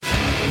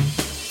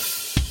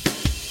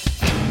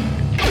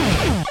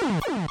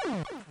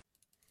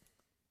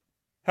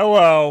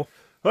Hello.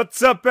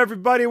 What's up,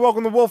 everybody?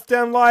 Welcome to Wolf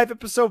Den Live,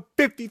 episode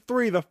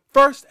 53, the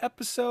first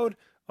episode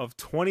of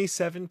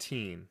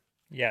 2017.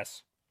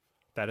 Yes.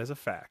 That is a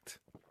fact.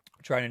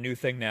 We're trying a new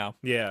thing now.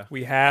 Yeah.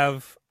 We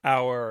have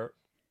our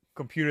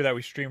computer that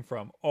we stream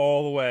from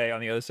all the way on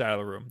the other side of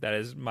the room. That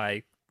is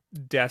my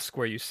desk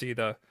where you see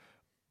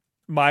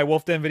my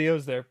Wolf Den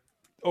videos. They're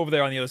over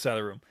there on the other side of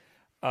the room.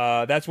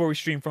 That's where we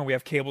stream from. We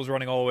have cables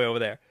running all the way over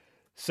there.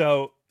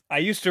 So I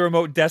used to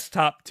remote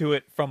desktop to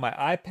it from my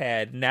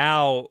iPad.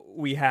 Now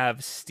we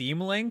have Steam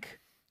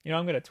Link. You know,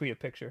 I'm going to tweet a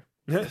picture.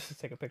 Just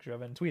take a picture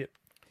of it and tweet it.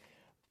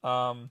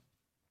 So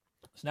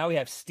now we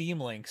have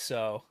Steam Link.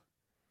 So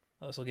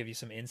this will give you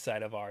some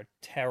insight of our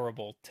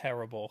terrible,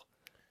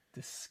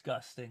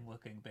 disgusting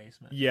looking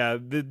basement. Yeah,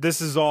 this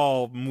is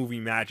all movie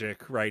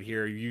magic right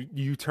here.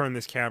 You turn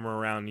this camera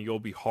around and you'll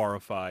be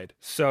horrified.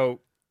 So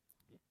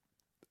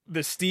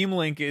the Steam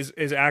Link is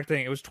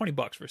acting. It was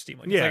 $20 for Steam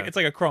Link. Yeah. It's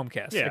like a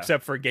Chromecast,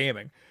 except for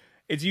gaming.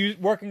 It's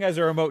working as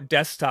a remote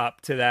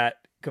desktop to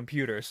that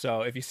computer.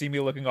 So if you see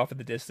me looking off in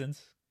the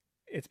distance,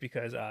 it's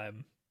because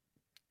I'm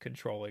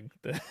controlling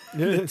the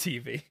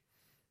TV.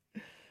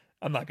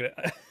 I'm not gonna.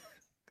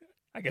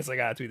 I guess I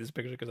gotta tweet this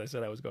picture because I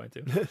said I was going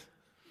to.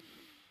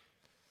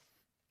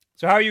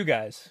 So how are you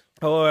guys?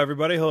 Hello,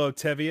 everybody. Hello,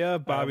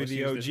 Tevia, Bobby the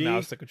use OG, this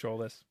mouse to control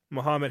this.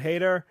 Mohammed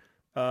Haider,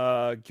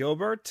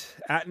 Gilbert,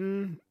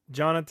 Atten,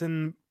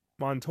 Jonathan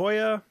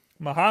Montoya.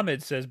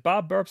 Muhammad says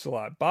Bob burps a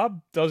lot.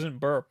 Bob doesn't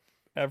burp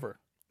ever.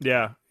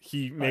 Yeah,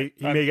 he may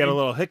get a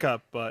little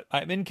hiccup, but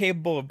I'm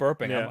incapable of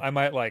burping. Yeah. I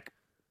might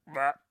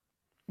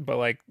but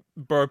like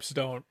burps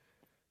don't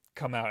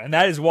come out, and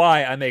that is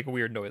why I make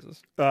weird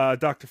noises.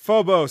 Dr.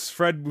 Phobos,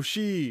 Fred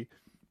Bushi,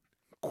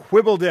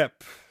 Quibbledip,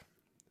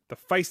 the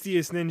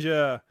feistiest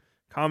ninja,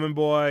 Common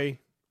Boy,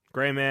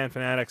 Gray Man,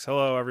 Fanatics.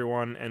 Hello,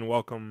 everyone, and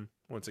welcome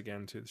once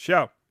again to the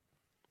show.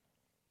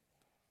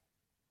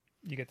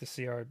 You get to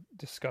see our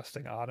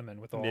disgusting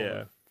ottoman with all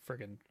Yeah. the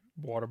friggin'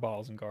 water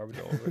bottles and garbage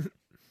all over it.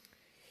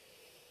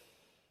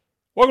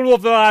 Welcome to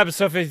Wolf Live,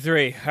 episode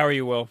 53. How are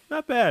you, Will?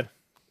 Not bad.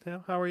 Yeah,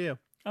 how are you?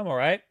 I'm all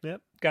right.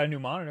 Yep. Got a new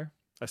monitor.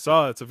 I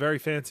saw it. It's a very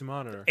fancy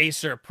monitor.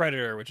 Acer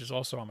Predator, which is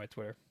also on my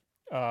Twitter.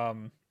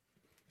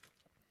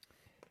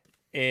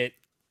 It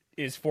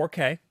is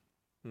 4K,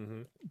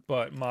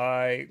 but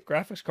my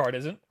graphics card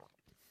isn't.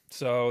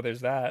 So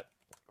there's that.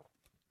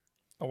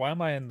 Oh, why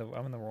am I'm in the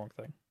wrong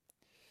thing.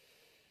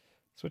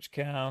 Switch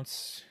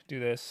accounts, do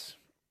this.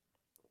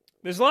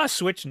 There's a lot of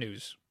Switch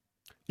news.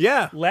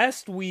 Yeah,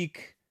 Last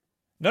week,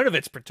 none of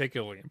it's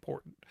particularly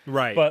important.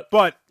 right.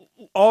 But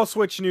all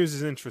Switch news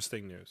is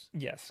interesting news.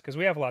 yes, because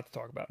we have a lot to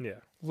talk about. Yeah.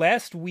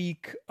 Last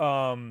week,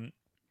 I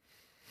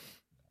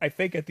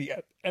think at the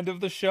end of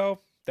the show,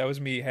 that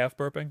was me half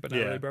burping, but not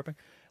really burping.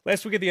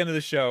 Last week at the end of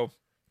the show,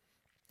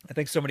 I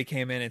think somebody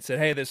came in and said,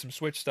 hey, there's some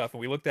Switch stuff.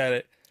 And we looked at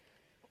it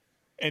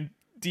and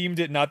deemed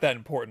it not that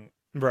important.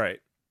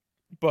 Right.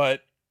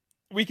 But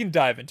we can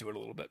dive into it a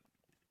little bit.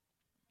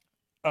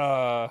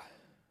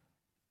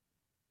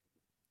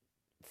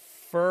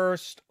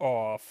 First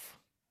off,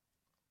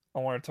 I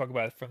want to talk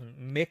about it from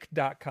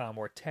Mick.com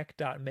or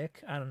tech.mick.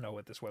 I don't know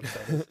what this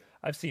website is.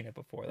 I've seen it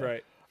before, though.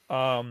 Right.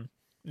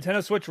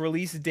 Nintendo Switch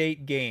release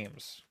date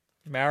games.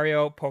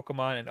 Mario,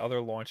 Pokemon, and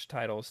other launch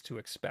titles to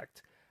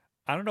expect.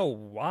 I don't know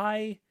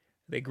why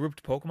they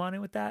grouped Pokemon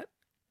in with that.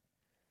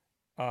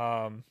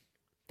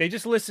 They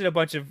just listed a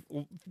bunch of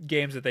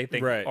games that they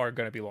think are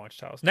going to be launch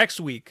titles. Next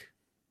week,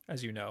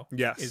 as you know,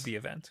 is the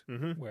event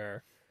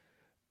where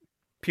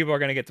people are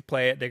going to get to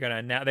play it. They're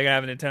going to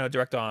have a Nintendo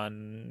Direct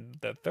on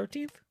the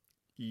 13th?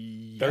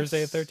 Yes.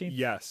 Thursday the 13th?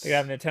 Yes. They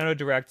have a Nintendo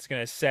Direct. It's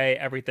going to say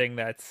everything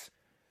that's...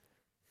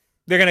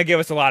 They're going to give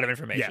us a lot of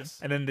information. Yes.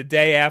 And then the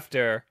day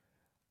after,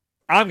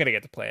 I'm going to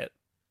get to play it,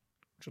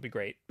 which will be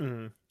great.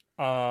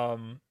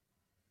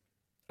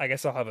 I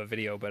guess I'll have a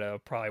video, but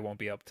it probably won't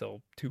be up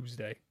till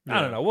Tuesday. Yeah.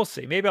 I don't know. We'll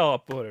see. Maybe I'll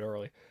upload it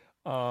early.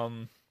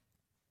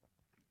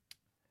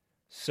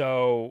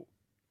 So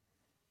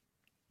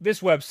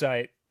this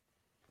website,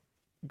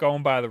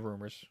 going by the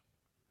rumors,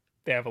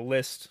 they have a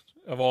list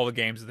of all the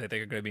games that they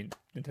think are going to be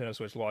Nintendo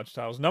Switch launch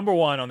titles. Number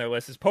one on their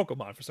list is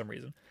Pokemon for some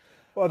reason.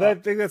 Well, I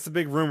think that's the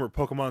big rumor.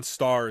 Pokemon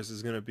Stars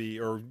is going to be,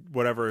 or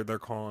whatever they're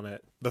calling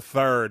it, the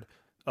third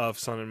of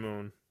Sun and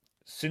Moon.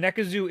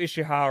 Tsunekazu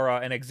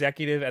Ishihara, an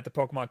executive at the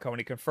Pokemon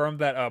Company, confirmed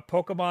that a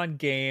Pokemon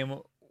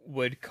game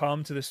would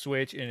come to the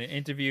Switch in an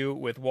interview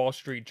with Wall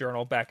Street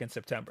Journal back in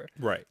September.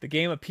 Right. The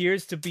game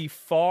appears to be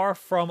far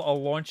from a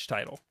launch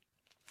title.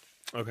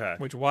 Okay.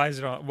 Which why is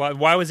it on?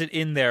 Why was it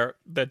in there?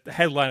 The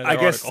headline of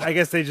the article. I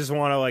guess they just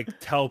want to like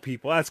tell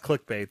people that's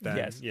clickbait. Then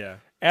Yes. Yeah.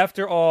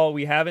 After all,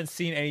 we haven't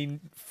seen any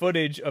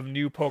footage of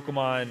new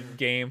Pokemon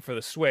game for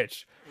the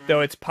Switch,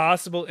 though it's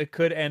possible it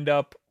could end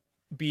up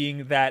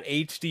being that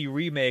HD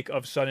remake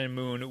of Sun and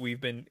Moon we've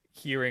been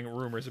hearing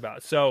rumors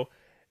about. So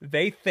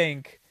they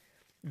think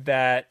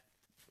that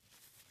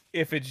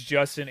if it's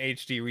just an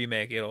HD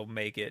remake, it'll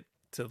make it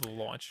to the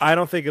launch. I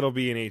don't think it'll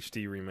be an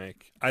HD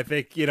remake. I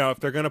think, if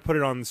they're going to put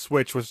it on the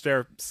Switch, which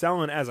they're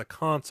selling as a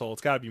console,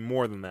 it's got to be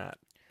more than that.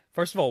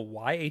 First of all,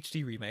 why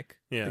HD remake?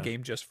 Yeah. The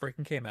game just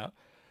freaking came out.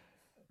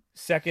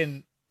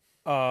 Second,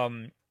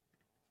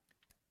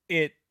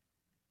 it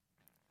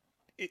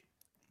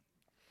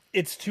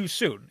it's too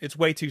soon. It's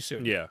way too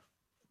soon. Yeah.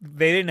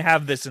 They didn't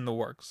have this in the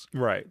works.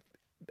 Right.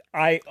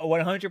 I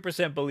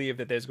 100% believe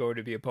that there's going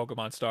to be a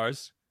Pokemon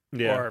Stars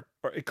Yeah.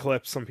 or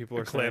Eclipse, some people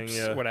are Eclipse,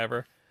 saying. Yeah.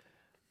 whatever.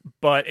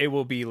 But it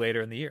will be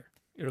later in the year.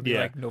 It'll be Yeah.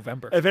 like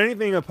November. If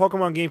anything, a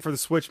Pokemon game for the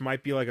Switch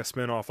might be like a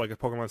spin-off, like a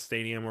Pokemon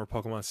Stadium or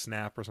Pokemon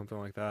Snap or something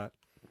like that.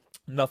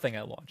 Nothing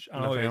at launch. I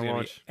don't know if Nothing there's at going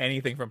to launch. be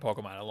anything from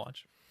Pokemon at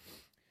launch.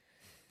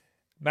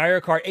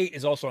 Mario Kart 8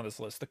 is also on this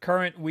list. The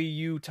current Wii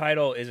U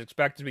title is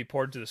expected to be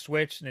ported to the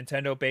Switch.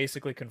 Nintendo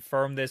basically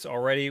confirmed this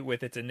already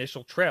with its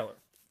initial trailer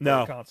for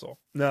No. the console.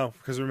 No,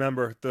 because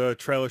remember, the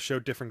trailer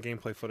showed different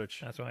gameplay footage.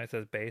 That's when it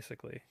says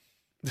basically.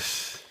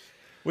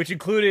 Which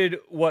included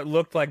what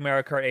looked like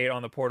Mario Kart 8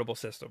 on the portable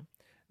system.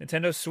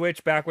 Nintendo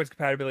Switch backwards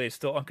compatibility is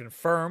still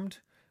unconfirmed,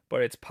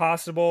 but it's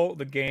possible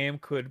the game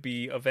could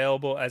be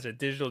available as a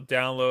digital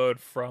download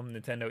from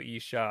Nintendo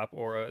eShop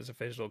or as a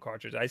physical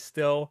cartridge. I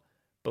still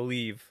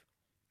believe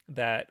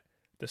that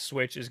the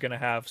Switch is going to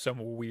have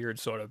some weird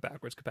sort of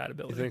backwards You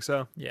compatibility. think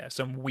so? Yeah,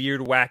 some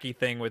weird wacky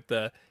thing with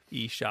the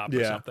eShop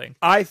or something.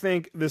 I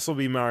think this will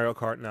be Mario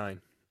Kart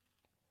 9.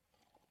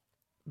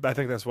 I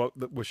think that's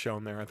what was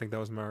shown there. I think that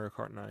was Mario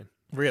Kart 9.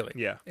 Really?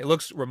 Yeah. It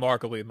looks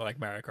remarkably like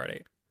Mario Kart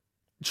 8.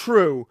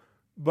 True,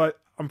 but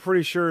I'm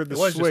pretty sure the It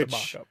was Switch,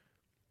 just a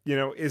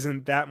mock-up.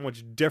 Isn't that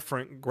much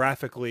different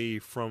graphically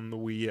from the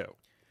Wii U.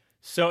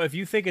 So if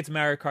you think it's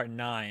Mario Kart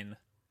 9,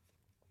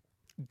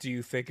 do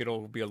you think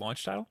it'll be a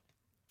launch title?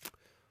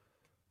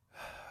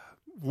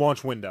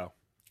 Launch window.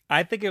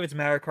 I think if it's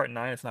Mario Kart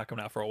 9, it's not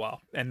coming out for a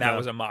while. And that No.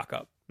 was a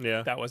mock-up.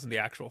 Yeah. That wasn't the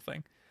actual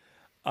thing.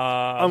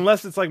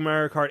 Unless it's like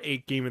Mario Kart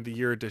 8 Game of the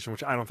Year edition,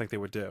 which I don't think they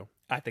would do.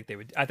 I think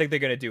they're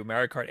going to do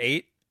Mario Kart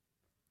 8,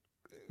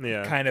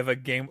 Yeah. kind of a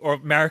game, or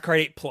Mario Kart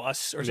 8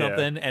 Plus or Yeah.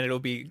 something, and it'll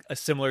be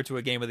similar to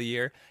a Game of the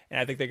Year. And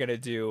I think they're going to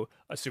do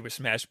a Super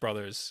Smash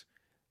Brothers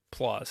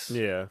Plus.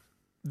 Yeah.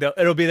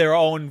 It'll be their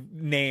own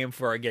name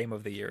for a Game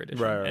of the Year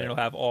edition, Right. and it'll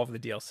have all of the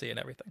DLC and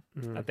everything.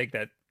 Mhm. I think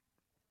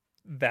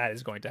that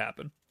is going to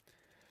happen.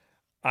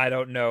 I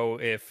don't know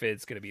if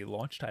it's going to be a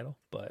launch title,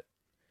 but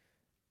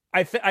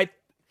I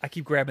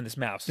keep grabbing this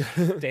mouse.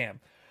 Damn.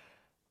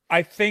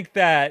 I think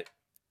that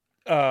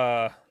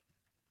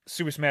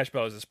Super Smash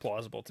Bros. Is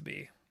plausible to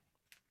be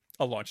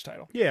a launch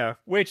title, Yeah.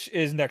 which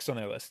is next on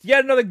their list.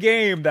 Yet another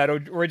game that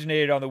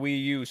originated on the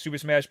Wii U, Super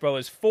Smash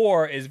Bros.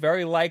 4, is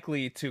very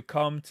likely to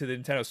come to the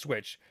Nintendo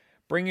Switch.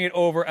 Bringing it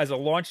over as a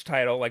launch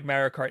title like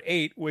Mario Kart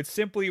 8 would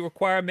simply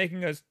require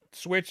making a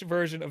Switch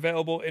version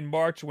available in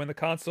March when the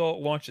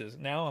console launches.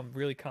 Now I'm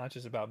really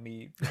conscious about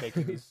me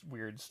making these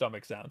weird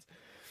stomach sounds.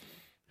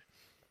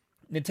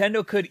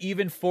 Nintendo could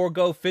even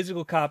forego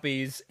physical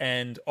copies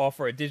and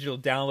offer a digital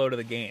download of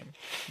the game.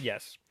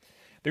 Yes.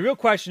 The real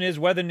question is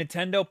whether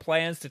Nintendo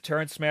plans to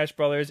turn Smash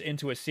Bros.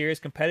 Into a serious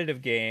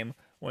competitive game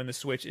when the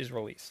Switch is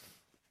released.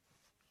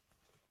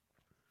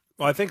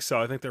 Well, I think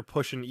so. I think they're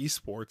pushing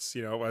esports,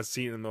 as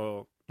seen in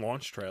the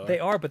launch trailer. They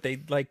are, but they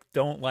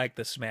don't like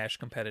the Smash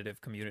competitive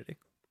community.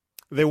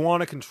 They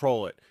want to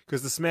control it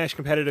because the Smash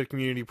competitive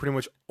community pretty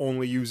much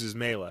only uses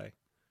Melee.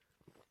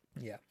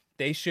 Yeah.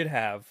 They should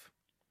have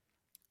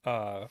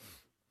the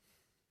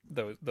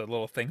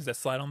little things that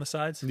slide on the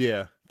sides.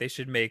 Yeah. They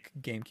should make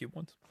GameCube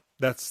ones.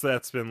 That's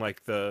been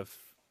like the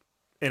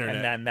internet.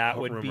 And then that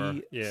would rumor.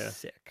 be Yeah.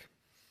 sick.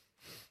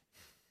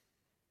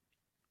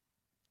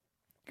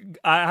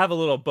 I have a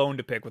little bone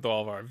to pick with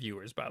all of our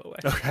viewers, by the way.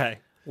 Okay.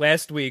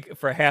 Last week,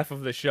 for half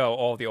of the show,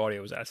 all the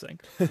audio was async.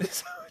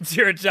 So it's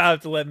your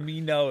job to let me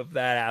know if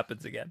that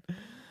happens again.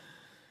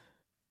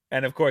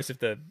 And of course, if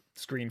the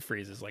screen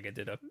freezes like it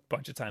did a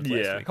bunch of times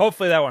last week.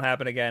 Hopefully that won't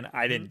happen again.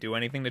 I didn't do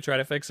anything to try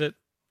to fix it.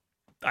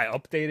 I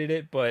updated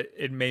it, but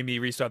it made me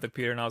restart the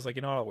computer, and I was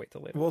like, I'll wait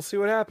till later. We'll see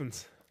what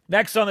happens.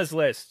 Next on this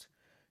list,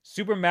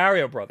 Super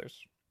Mario Brothers.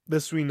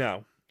 This we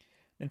know.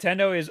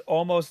 Nintendo is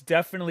almost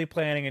definitely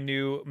planning a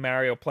new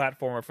Mario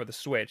platformer for the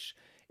Switch.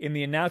 In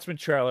the announcement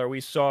trailer, we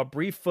saw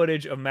brief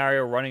footage of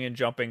Mario running and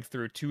jumping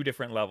through 2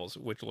 different levels,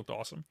 which looked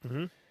awesome.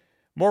 Mm-hmm.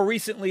 More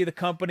recently, the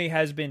company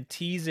has been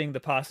teasing the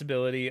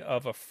possibility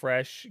of a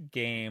fresh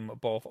game,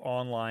 both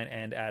online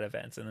and at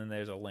events. And then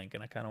there's a link,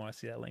 and I kind of want to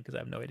see that link because I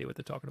have no idea what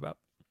they're talking about.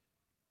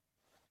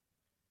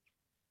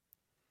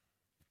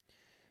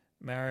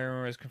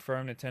 Mario is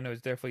confirmed Nintendo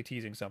is definitely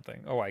teasing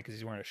something. Oh, why? Because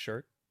he's wearing a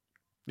shirt?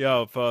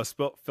 Yeah, if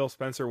Phil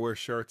Spencer wears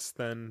shirts,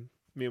 then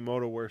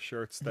Miyamoto wears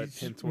shirts that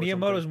hint towards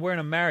Miyamoto's something. wearing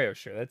a Mario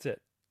shirt. That's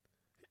it.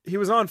 He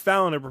was on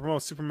Fallon to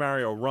promote Super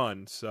Mario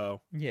Run,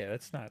 so... Yeah,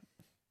 that's not...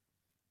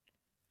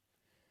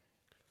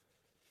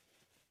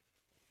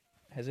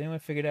 Has anyone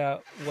figured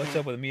out what's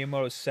up with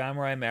Miyamoto's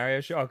Samurai Mario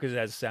shirt? Oh, because it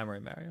has Samurai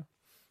Mario.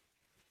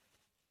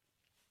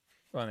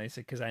 Well, they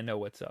said, because I know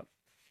what's up.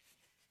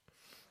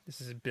 This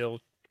is Bill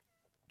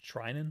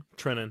Trennan.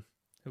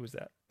 Who was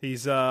that?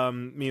 He's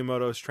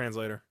Miyamoto's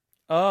translator.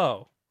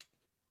 Oh.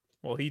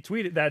 Well, he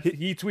tweeted that.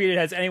 He tweeted,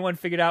 "Has anyone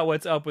figured out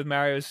what's up with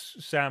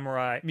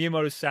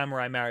Miyamoto's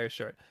Samurai Mario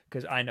shirt?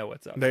 Because I know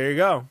what's up." There you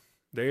go.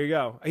 There you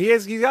go.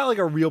 He's got like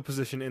a real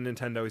position in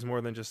Nintendo. He's more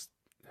than just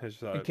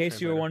his. In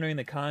case you were wondering,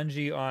 the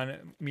kanji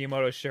on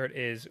Miyamoto's shirt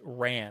is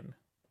Ran,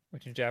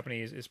 which in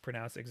Japanese is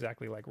pronounced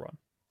exactly like run.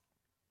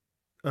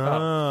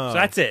 So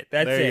that's it.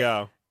 That's there it. you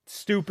go.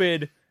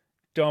 Stupid,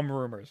 dumb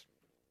rumors.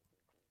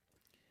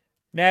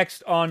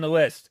 Next on the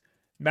list,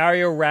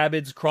 Mario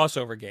Rabbids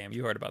crossover game.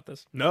 You heard about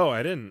this? No,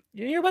 I didn't. You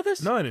didn't hear about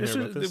this? No, I didn't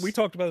hear about this. We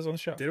talked about this on the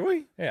show. Did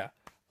we? Yeah.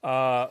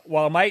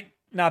 While it might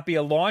not be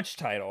a launch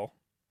title,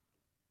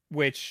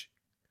 which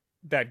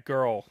that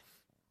girl,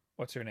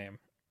 what's her name?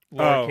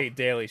 Laura Kate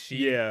Daly,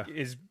 she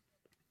is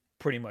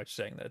pretty much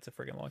saying that it's a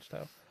friggin' launch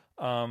title.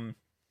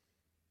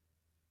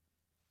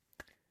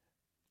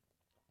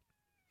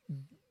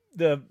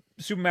 The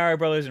Super Mario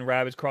Brothers and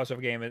Rabbids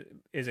crossover game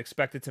is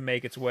expected to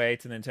make its way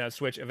to the Nintendo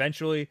Switch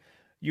eventually.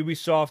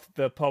 Ubisoft,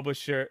 the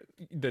publisher,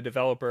 the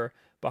developer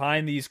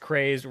behind these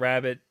crazed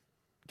rabbit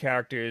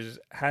characters,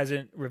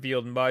 hasn't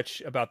revealed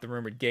much about the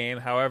rumored game.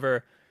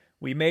 However,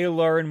 we may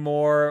learn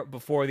more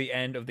before the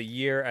end of the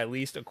year, at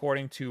least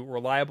according to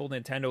reliable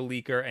Nintendo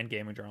leaker and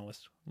gaming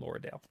journalist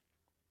Laura Dale.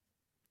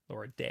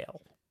 Laura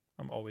Dale.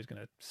 I'm always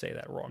going to say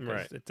that wrong.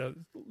 Right. It does.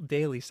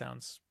 Daily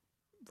sounds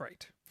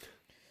right.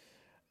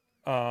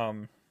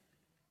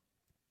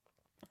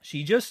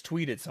 She just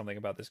tweeted something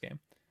about this game.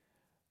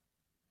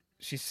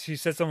 She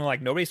said something like,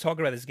 "Nobody's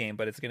talking about this game,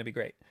 but it's going to be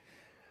great."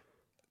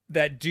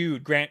 That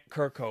dude, Grant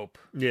Kirkhope,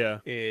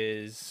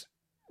 is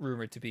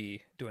rumored to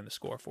be doing the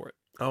score for it.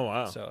 Oh,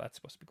 wow. So that's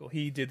supposed to be cool.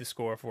 He did the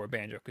score for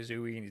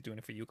Banjo-Kazooie, and he's doing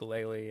it for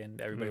Ukulele,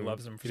 and everybody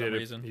loves him for some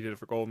reason. He did it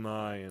for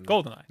GoldenEye. And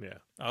GoldenEye. Yeah.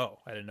 Oh,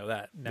 I didn't know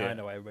that. Now I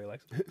know why everybody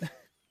likes it.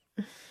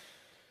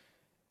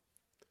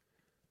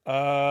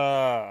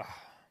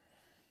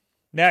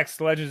 Next,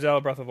 Legend of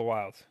Zelda Breath of the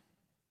Wild,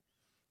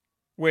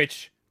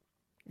 which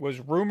was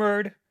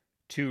rumored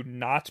to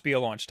not be a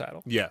launch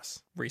title.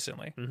 Yes.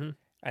 Recently. Mm-hmm.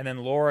 And then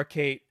Laura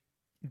Kate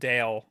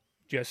Dale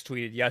just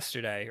tweeted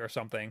yesterday or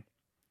something,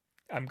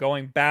 "I'm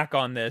going back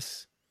on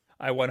this.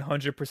 I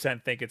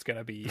 100% think it's going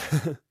to be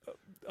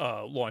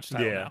a launch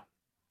title now."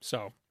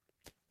 So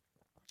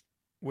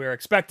we're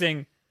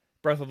expecting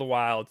Breath of the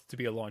Wild to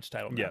be a launch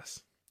title now.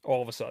 Yes.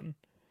 All of a sudden.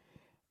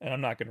 And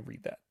I'm not going to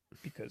read that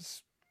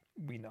because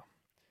we know.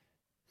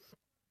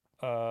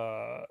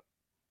 And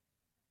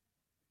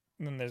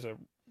then there's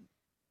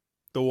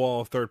the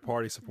wall of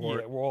third-party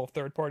support. Yeah, wall of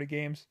third-party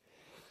games.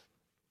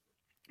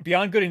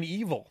 Beyond Good and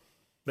Evil.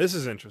 This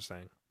is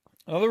interesting.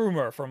 Another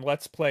rumor from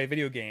Let's Play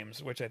Video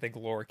Games, which I think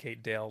Laura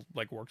Kate Dale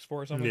works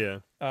for or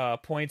something. Yeah.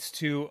 Points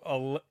to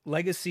a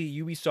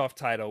legacy Ubisoft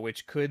title,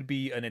 which could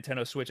be a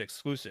Nintendo Switch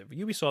exclusive.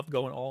 Ubisoft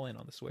going all in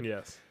on the Switch.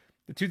 Yes.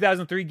 The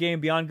 2003 game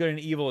Beyond Good and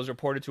Evil is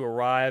reported to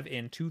arrive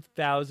in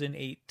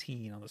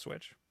 2018 on the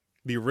Switch.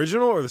 The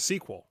original or the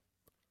sequel?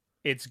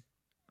 It's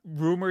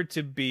rumored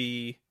to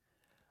be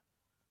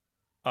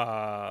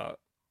a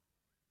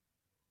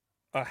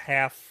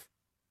half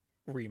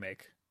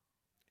remake.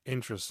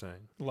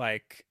 Interesting.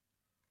 Like,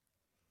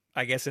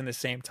 I guess in the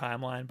same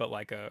timeline, but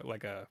like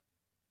a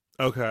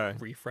okay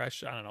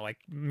refresh. I don't know, like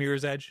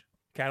Mirror's Edge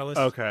Catalyst.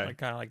 Okay, like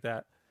kind of like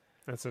that.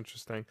 That's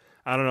interesting.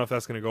 I don't know if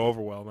that's going to go over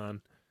well,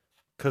 man,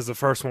 because the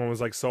first one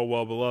was like so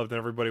well beloved, and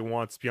everybody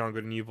wants Beyond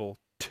Good and Evil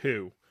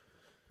 2.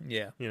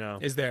 Yeah, you know,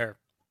 is there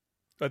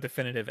a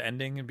definitive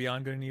ending in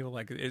Beyond Good and Evil?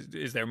 Like,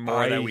 is there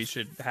more that we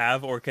should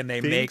have, or can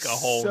they make a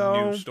whole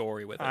new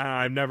story with it?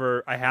 I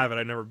never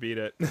beat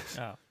it.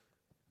 Oh.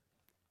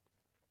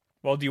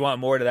 Well, do you want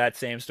more to that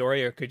same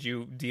story, or could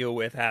you deal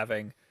with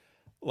having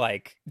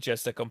like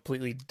just a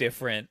completely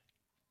different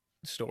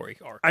story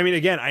arc? I mean,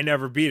 again, I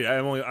never beat it. I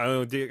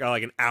only got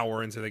like an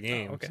hour into the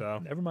game. Okay. So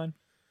never mind.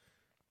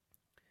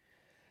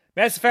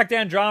 Mass Effect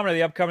Andromeda,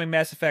 the upcoming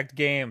Mass Effect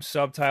game,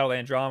 subtitled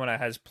Andromeda,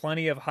 has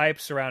plenty of hype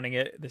surrounding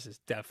it. This is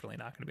definitely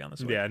not going to be on the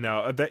Switch. Yeah,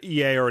 no, the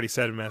EA already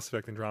said Mass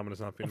Effect Andromeda is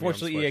not being.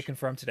 Unfortunately, on the Switch. EA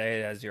confirmed today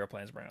it has zero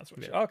plans to bring it on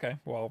Switch. Yeah. Okay,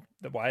 well,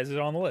 why is it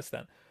on the list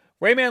then?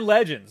 Rayman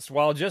Legends.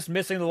 While just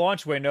missing the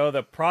launch window,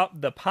 the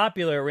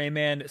popular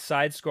Rayman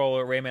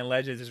side-scroller Rayman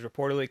Legends is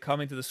reportedly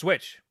coming to the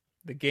Switch.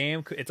 The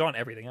game, it's on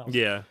everything else.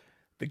 Yeah.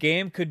 The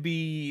game could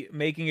be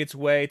making its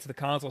way to the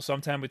console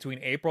sometime between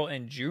April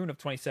and June of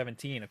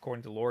 2017,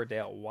 according to Laura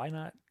Dale. Why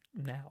not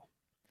now?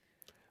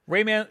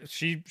 Rayman,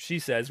 she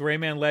says,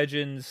 Rayman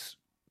Legends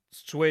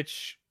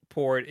Switch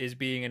port is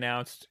being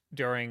announced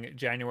during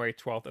January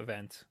 12th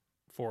event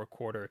for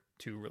quarter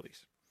 2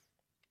 release.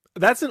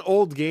 That's an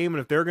old game,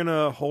 and if they're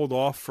gonna hold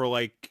off for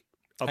like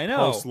a I know.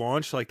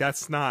 post-launch, like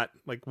that's not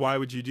like, why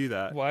would you do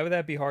that? Why would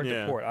that be hard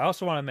to port? I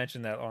also want to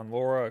mention that on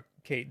Laura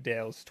Kate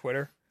Dale's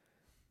Twitter,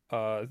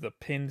 the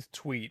pinned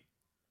tweet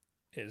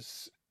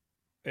is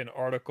an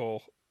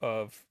article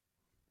of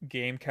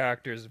game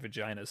characters'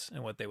 vaginas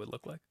and what they would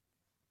look like.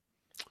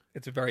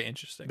 It's very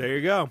interesting. There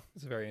you go.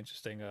 It's a very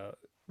interesting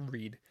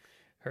read.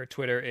 Her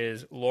Twitter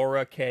is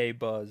Laura K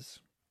Buzz.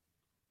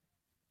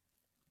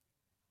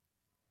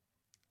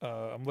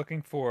 I'm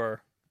looking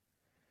for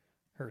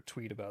her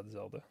tweet about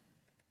Zelda.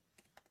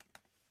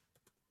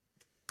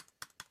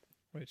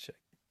 which I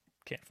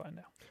can't find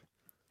now.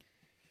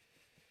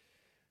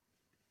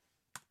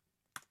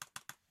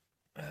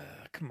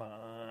 Come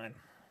on.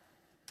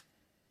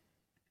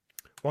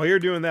 While you're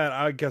doing that,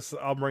 I guess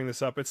I'll bring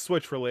this up. It's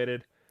Switch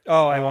related.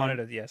 Oh, I wanted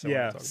to. Yes, I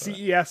Yeah, wanted to talk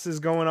about CES is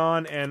going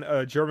on, and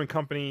a German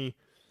company,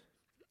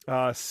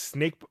 the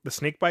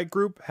Snakebite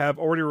Group, have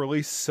already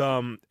released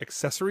some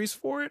accessories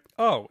for it.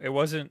 Oh, it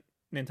wasn't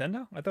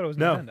Nintendo? I thought it was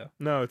No, Nintendo.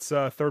 no, it's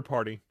third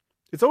party.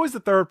 It's always the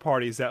third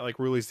parties that like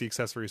release the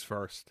accessories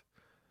first,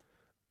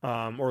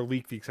 or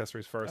leak the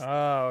accessories first.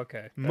 Oh,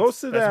 okay.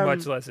 Most of them-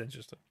 that's much less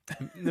interesting.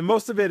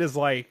 Most of it is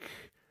like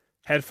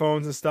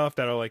headphones and stuff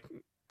that are like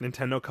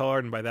Nintendo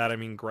colored, and by that I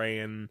mean gray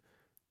and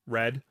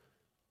red.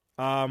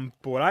 But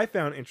what I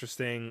found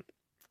interesting,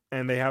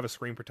 and they have a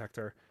screen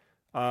protector.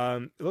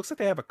 It looks like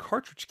they have a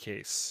cartridge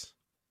case.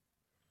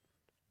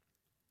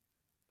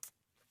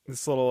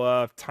 This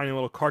little tiny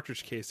little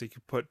cartridge case that you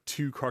could put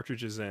 2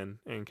 cartridges in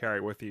and carry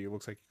it with you. It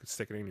looks like you could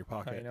stick it in your Oh,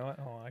 pocket. you know what?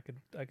 Oh,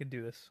 I could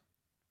do this.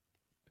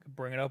 I could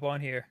bring it up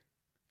on here.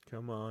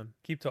 Come on.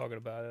 Keep talking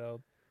about it.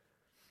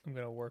 I'm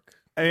gonna work.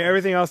 I mean,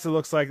 everything else it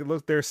looks like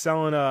they're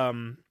selling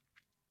a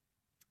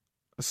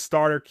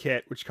starter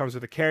kit which comes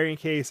with a carrying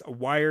case, a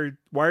wired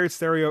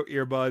stereo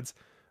earbuds,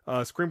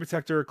 screen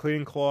protector,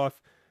 cleaning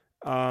cloth,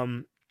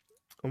 along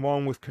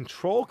with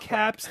control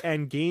caps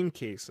and game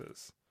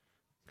cases.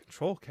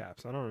 Control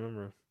caps? I don't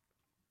remember.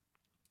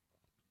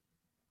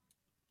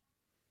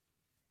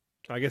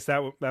 I guess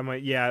that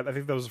might, yeah. I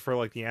think those are for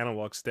like the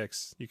analog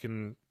sticks. You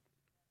can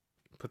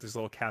put these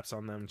little caps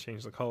on them,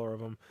 change the color of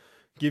them,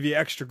 give you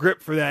extra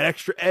grip for that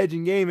extra edge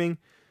in gaming.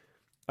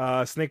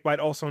 Snakebite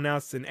also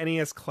announced an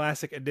NES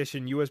Classic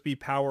Edition USB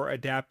power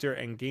adapter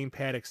and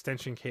gamepad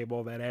extension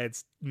cable that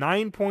adds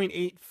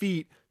 9.8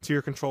 feet to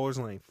your controller's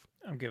length.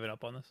 I'm giving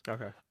up on this.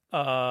 Okay.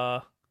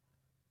 What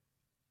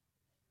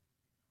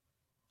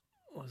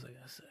was I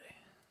gonna say?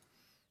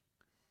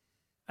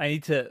 I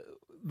need to.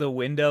 The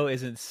window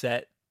isn't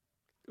set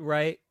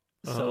right,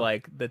 so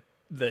like the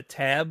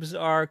tabs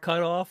are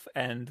cut off,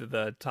 and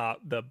the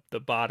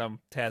bottom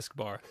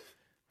taskbar,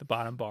 the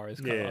bottom bar is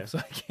cut off, so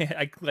I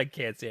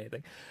can't see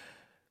anything.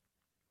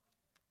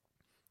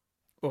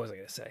 What was I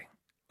gonna say?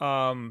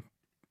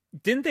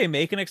 Didn't they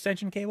make an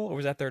extension cable, or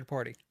was that third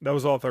party? That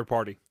was all third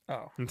party.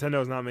 Oh,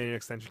 Nintendo's not making an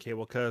extension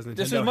cable because Nintendo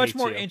this was much hates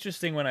more you.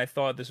 interesting when I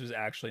thought this was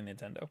actually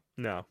Nintendo.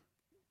 No.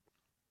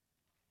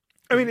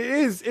 I mean, it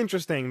is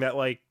interesting that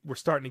like we're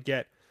starting to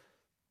get,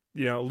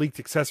 leaked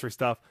accessory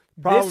stuff.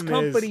 This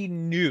company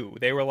knew.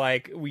 They were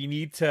like, we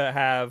need to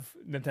have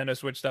Nintendo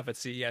Switch stuff at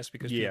CES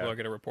because people are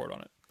going to report on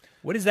it.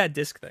 What is that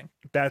disc thing?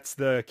 That's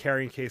the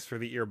carrying case for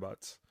the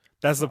earbuds.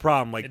 That's the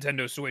problem. Like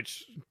Nintendo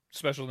Switch,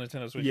 special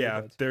Nintendo Switch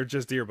yeah, earbuds. they're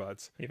just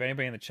earbuds. If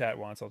anybody in the chat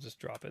wants, I'll just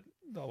drop it.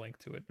 I'll link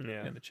to it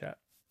in the chat.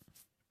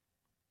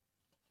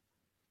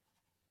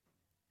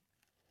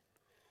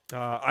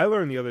 I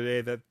learned the other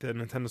day that the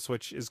Nintendo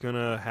Switch is going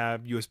to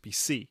have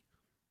USB-C.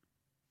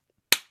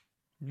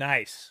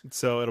 Nice.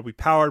 So it'll be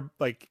powered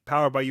by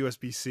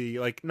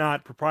USB-C, like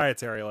not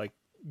proprietary, like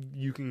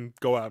you can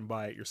go out and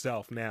buy it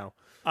yourself now.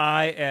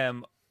 I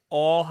am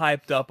all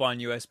hyped up on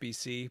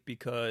USB-C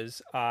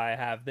because I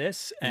have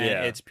this and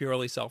it's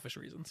purely selfish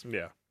reasons.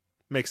 Yeah.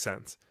 Makes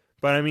sense.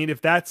 But I mean, if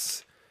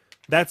that's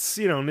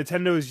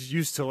Nintendo is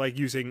used to like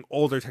using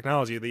older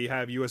technology. They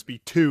have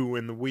USB 2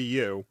 in the Wii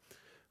U.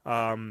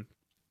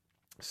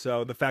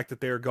 So the fact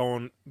that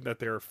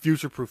they're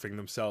future-proofing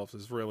themselves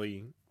is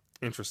really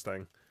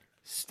interesting.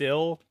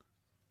 Still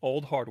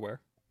old hardware.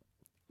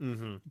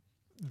 Mm-hmm.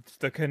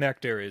 The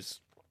connector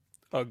is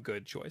a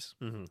good choice.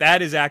 Mm-hmm.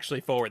 That is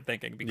actually forward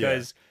thinking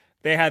because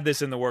they had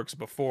this in the works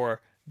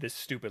before this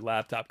stupid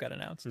laptop got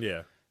announced.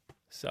 Yeah.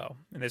 So,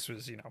 and this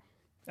was,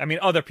 I mean,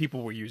 other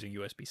people were using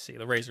USB-C.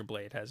 The Razer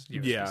Blade has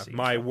USB-C. Yeah,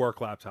 my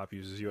work laptop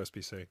uses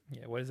USB-C.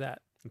 Yeah, what is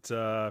that? It's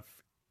a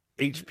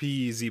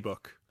HP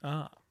ZBook.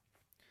 Ah.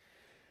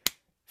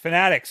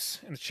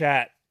 Fanatics in the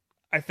chat.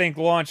 I think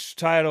launch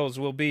titles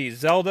will be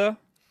Zelda,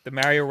 the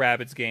Mario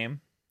Rabbids game,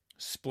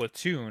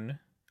 Splatoon.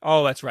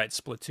 Oh, that's right,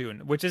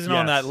 Splatoon, which isn't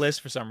on that list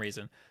for some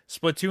reason.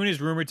 Splatoon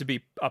is rumored to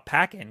be a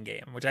pack-in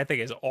game, which I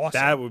think is awesome.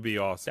 That would be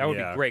awesome. That would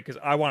be great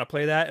because I want to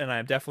play that, and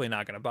I'm definitely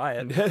not going to buy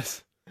it.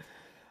 Yes.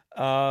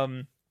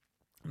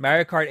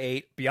 Mario Kart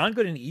 8, Beyond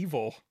Good and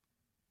Evil.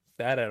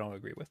 That I don't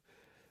agree with.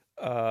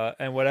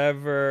 And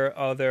whatever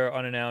other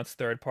unannounced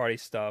third-party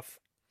stuff.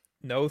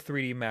 No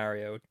 3D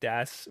Mario.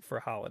 Das for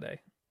holiday.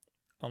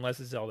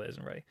 Unless Zelda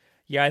isn't ready.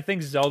 Yeah, I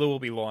think Zelda will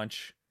be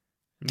launch.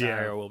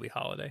 Mario will be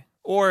holiday.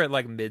 Or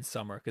like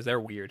midsummer, because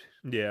they're weird.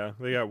 Yeah,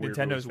 they got weird.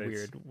 Nintendo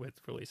weird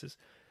with releases.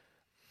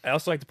 I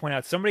also like to point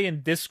out, somebody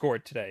in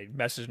Discord today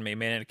messaged me,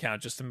 made an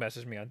account just to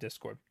message me on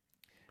Discord.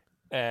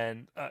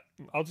 And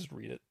I'll just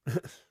read it.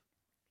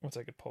 Once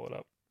I could pull it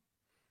up.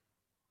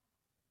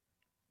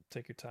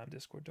 Take your time,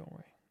 Discord, don't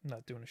worry. I'm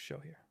not doing a show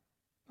here.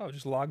 Oh,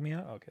 just log me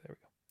out? Okay, there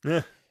we go.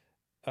 Yeah.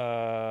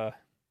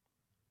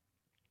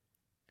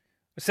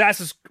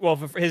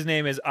 His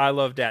name is I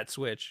Love Dat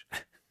Switch.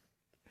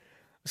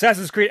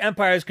 Assassin's Creed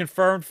Empire is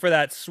confirmed for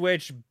that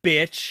Switch,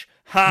 bitch.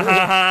 Ha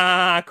ha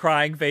ha!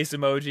 Crying face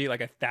emoji, like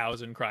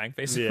 1,000 crying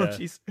face Yeah.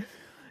 emojis.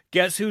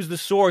 Guess who's the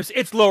source?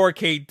 It's Lower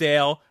Kate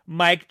Dale.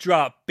 Mic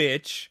drop,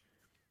 bitch.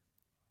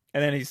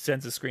 And then he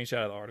sends a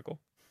screenshot of the article.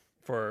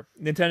 For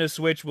Nintendo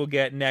Switch, we'll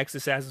get next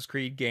Assassin's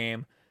Creed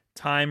game,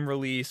 time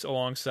release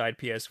alongside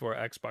PS4,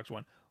 Xbox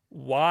One.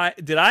 Why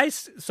did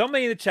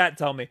somebody in the chat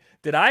tell me,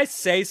 did I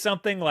say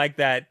something like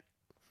that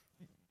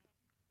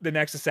the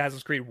next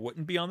Assassin's Creed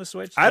wouldn't be on the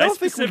Switch? I don't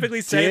specifically think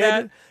we say did.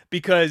 that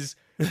because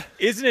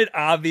isn't it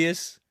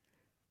obvious?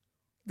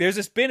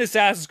 There's been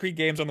Assassin's Creed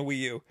games on the Wii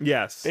U.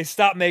 Yes. They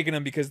stopped making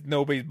them because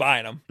nobody's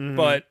buying them. Mhm.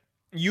 But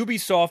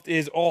Ubisoft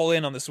is all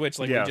in on the Switch,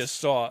 like Yes. we just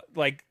saw.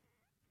 Like,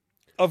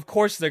 of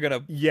course they're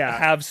gonna Yeah.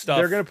 have stuff.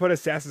 They're going to put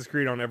Assassin's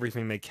Creed on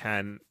everything they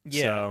can.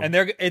 Yeah, So. and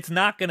it's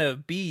not gonna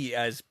be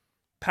as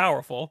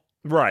powerful.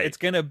 Right. It's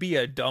gonna be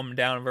a dumbed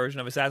down version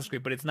of Assassin's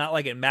Creed, but it's not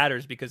like it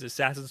matters because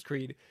Assassin's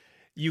Creed,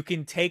 you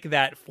can take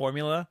that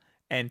formula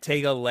and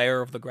take a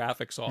layer of the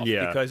graphics off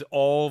because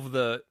all of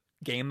the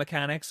game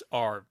mechanics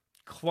are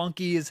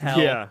clunky as hell.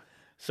 Yeah.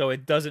 So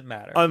it doesn't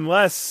matter.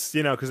 Unless,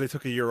 because they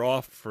took a year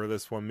off for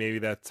this one, maybe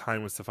that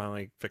time was to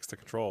finally fix the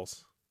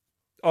controls.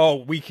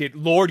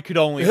 Lord could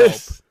only hope.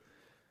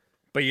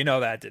 But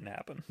that didn't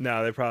happen.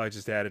 No, they probably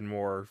just added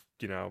more,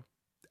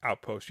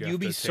 outposts you have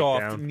to take Ubisoft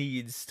down.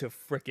 needs to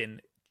frickin'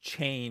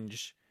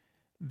 change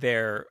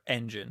their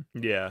engine.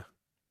 Yeah.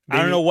 I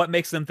don't know what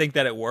makes them think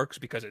that it works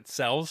because it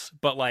sells,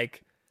 but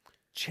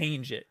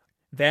change it.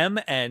 Them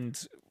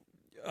and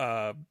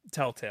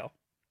Telltale.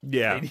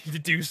 Yeah. They need to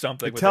do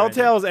something The with their engine.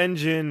 Telltale's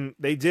engine,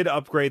 they did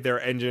upgrade their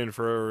engine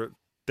for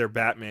their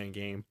Batman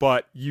game,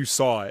 but you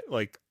saw it.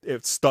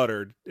 It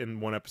stuttered in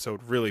one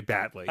episode really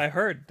badly. I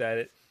heard that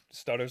it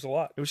stutters a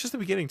lot. It was just the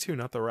beginning too,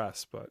 not the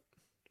rest, but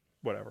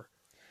whatever.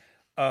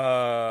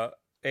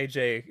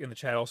 AJ in the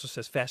chat also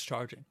says fast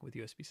charging with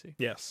USB-C.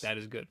 Yes. That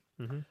is good.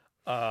 Mhm.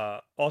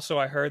 Also,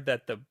 I heard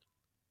that the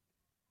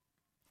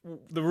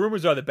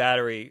rumors are the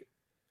battery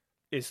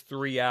is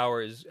 3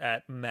 hours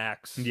at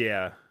max.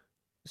 Yeah.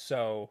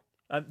 So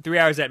 3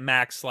 hours at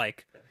max,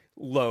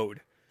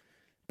 load,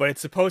 but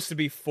it's supposed to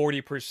be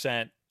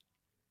 40%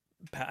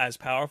 as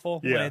powerful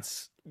when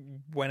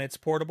it's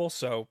portable.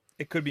 So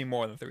it could be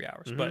more than 3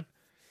 hours, Mhm. but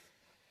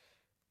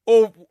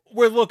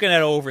we're looking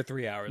at over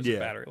 3 hours of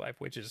battery life,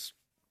 which is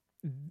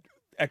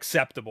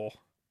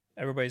acceptable.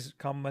 Everybody's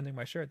complimenting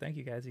my shirt. Thank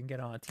you guys. You can get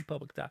it on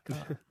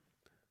tpublic.com.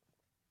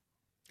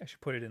 I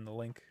should put it in the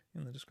link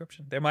in the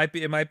description. It might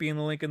be in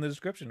the link in the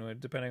description,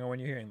 depending on when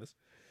you're hearing this.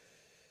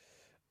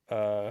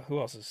 Who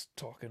else is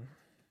talking?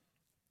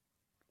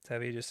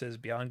 Tavi just says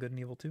Beyond Good and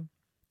Evil 2.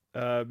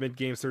 Mid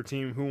Games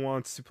 13, who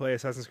wants to play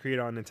Assassin's Creed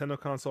on Nintendo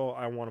console?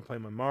 I want to play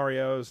my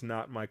Marios,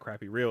 not my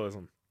crappy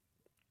realism.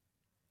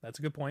 That's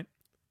a good point.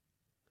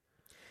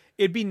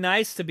 It'd be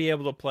nice to be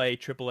able to play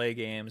AAA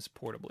games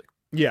portably.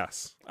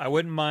 Yes. I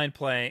wouldn't mind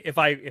playing if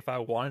I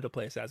wanted to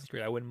play Assassin's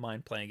Creed. I wouldn't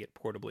mind playing it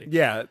portably.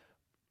 Yeah.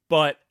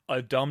 But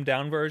a dumbed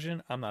down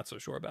version, I'm not so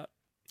sure about.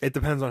 It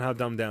depends on how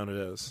dumbed down it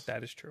is.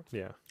 That is true.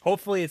 Yeah.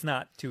 Hopefully, it's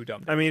not too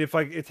dumbed down. I mean, if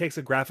it takes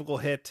a graphical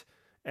hit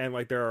and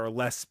there are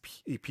less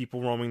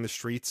people roaming the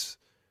streets,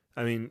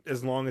 I mean,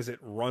 as long as it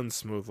runs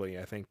smoothly,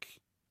 I think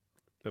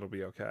it'll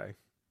be okay.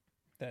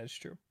 That is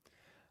true.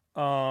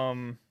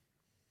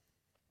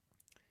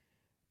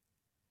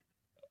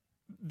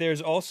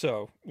 There's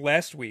also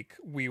last week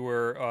we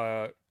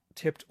were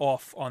tipped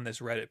off on this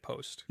Reddit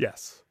post.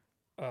 Yes.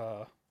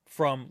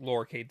 From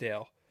Laura Kate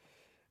Dale.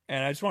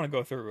 And I just want to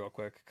go through it real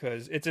quick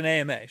because it's an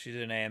AMA. She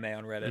did an AMA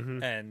on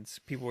Reddit, and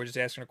people were just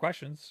asking her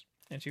questions,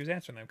 and she was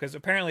answering them. Because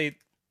apparently,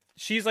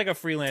 she's a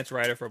freelance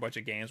writer for a bunch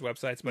of games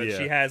websites, but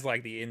she has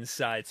the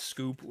inside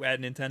scoop at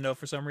Nintendo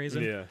for some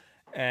reason. Yeah.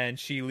 And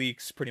she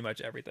leaks pretty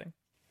much everything.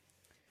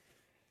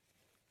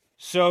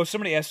 So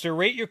somebody asked her,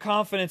 rate your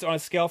confidence on a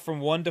scale from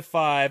 1 to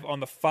 5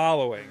 on the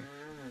following.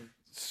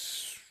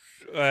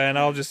 And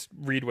I'll just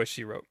read what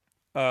she wrote.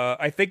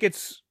 I think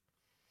it's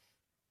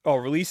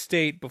release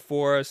date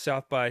before a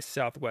South by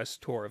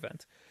Southwest tour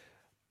event.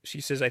 She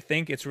says, I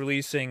think it's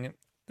releasing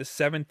the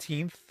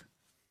 17th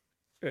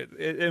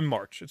in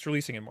March. It's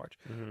releasing in March.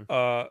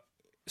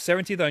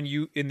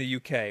 17th in the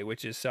UK,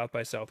 which is South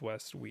by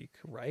Southwest week,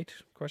 right? ?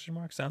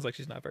 Sounds like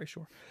she's not very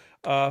sure.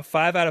 5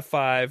 out of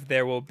 5.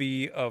 There will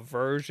be a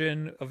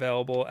version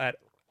available at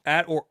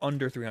or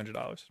under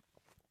 $300.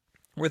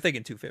 We're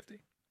thinking $250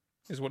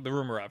 is what the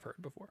rumor I've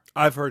heard before.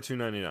 I've heard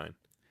 $299.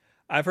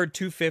 I've heard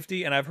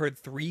 $250 and I've heard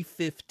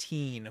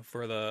 $315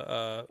 for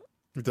the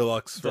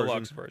deluxe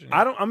version.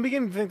 I'm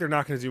beginning to think they're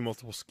not going to do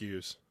multiple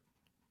SKUs.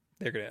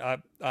 They're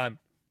gonna. I'm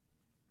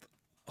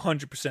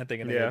 100%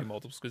 thinking they're gonna do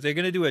multiples because they're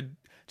gonna do it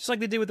just like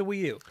they did with the Wii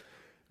U.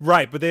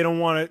 Right, but they don't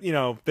want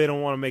to. They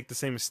don't want to make the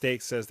same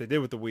mistakes as they did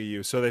with the Wii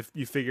U. So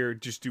you figure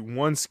just do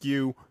one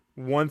SKU,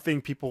 one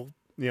thing people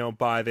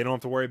buy. They don't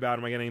have to worry about,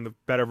 am I getting the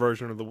better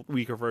version or the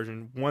weaker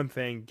version? One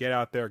thing, get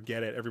out there,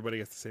 get it. Everybody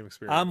gets the same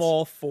experience. I'm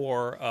all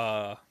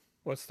for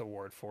what's the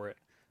word for it?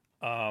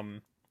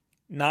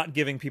 Not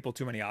giving people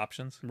too many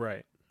options.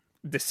 Right.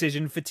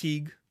 Decision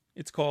fatigue,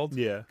 it's called.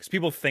 Yeah. Because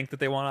people think that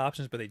they want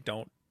options, but they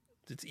don't.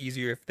 It's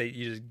easier if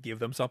you just give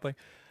them something.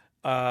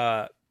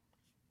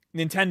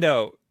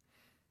 Nintendo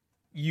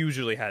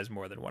usually has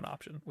more than one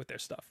option with their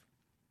stuff.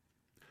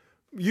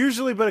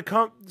 Usually, but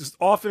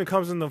often it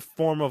comes in the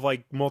form of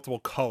like multiple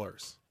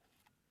colors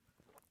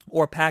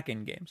Or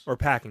pack-in games. or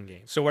packing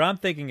games. So what I'm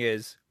thinking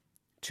is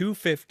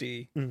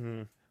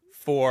 $250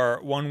 for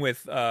one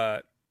with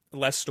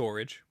less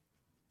storage,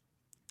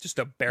 just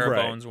a bare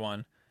bones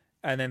one,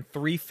 and then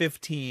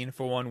 $315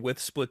 for one with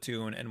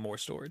Splatoon and more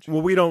storage.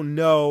 Well, we don't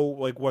know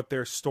like what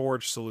their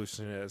storage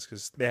solution is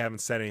because they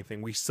haven't said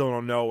anything. We still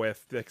don't know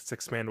if it's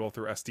expandable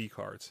through SD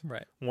cards.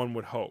 Right. One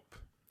would hope.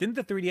 Didn't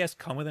the 3DS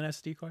come with an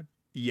SD card?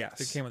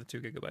 Yes. It came with a 2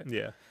 gigabyte.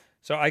 Yeah.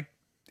 So it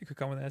could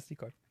come with an SD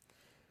card.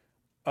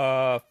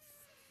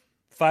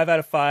 5 out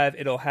of 5.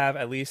 It'll have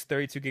at least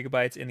 32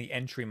 gigabytes in the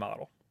entry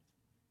model.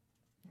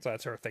 So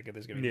that's her thinking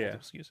there's going to be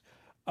multiple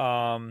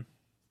SKUs.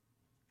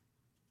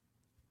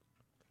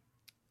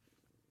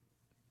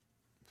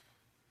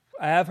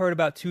 I have heard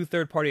about 2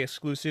 third-party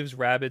exclusives,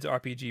 Rabbids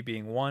RPG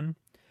being one.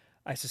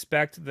 I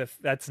suspect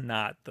that's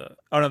not the...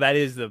 Oh, no, that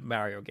is the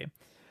Mario game.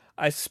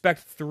 I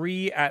suspect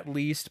 3 at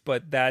least,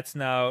 but that's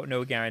now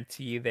no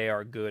guarantee they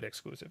are good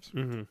exclusives.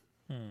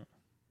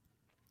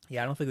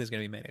 Yeah, I don't think there's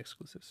going to be many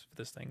exclusives for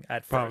this thing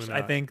at Probably first.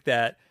 not. I think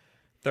that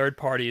third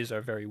parties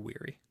are very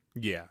weary.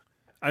 Yeah.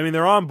 I mean,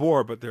 they're on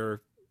board, but they're,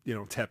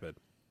 tepid.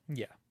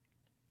 Yeah.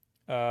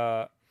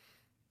 God,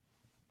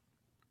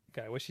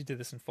 I wish you did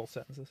this in full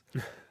sentences.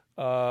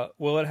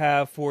 Will it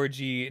have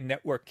 4G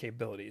network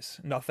capabilities?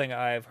 Nothing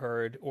I've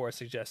heard or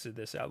suggested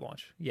this at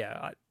launch.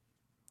 Yeah,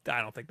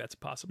 I don't think that's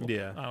possible.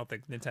 Yeah. I don't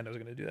think Nintendo's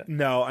going to do that.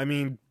 No, I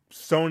mean,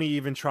 Sony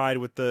even tried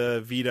with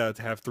the Vita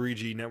to have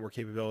 3G network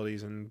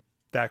capabilities, and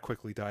that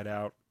quickly died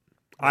out.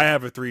 I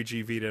have a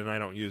 3G Vita, and I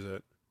don't use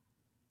it.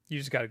 You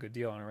just got a good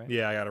deal on it, right?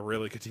 Yeah, I got a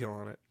really good deal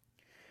on it.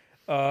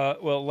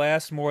 Will it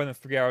last more than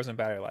 3 hours in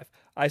battery life?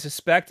 I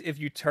suspect if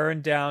you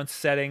turn down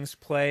settings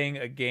playing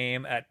a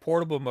game at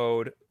portable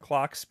mode,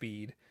 clock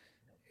speed,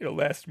 it'll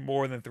last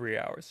more than 3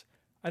 hours.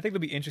 I think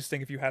it'll be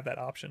interesting if you have that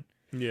option.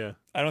 Yeah.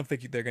 I don't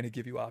think they're going to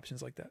give you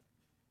options like that.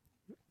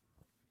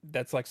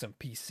 That's like some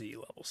PC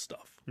level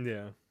stuff.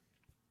 Yeah.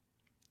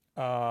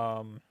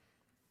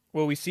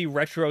 Will we see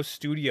Retro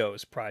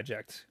Studios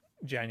project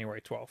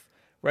January 12th?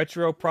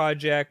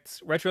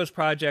 Retro's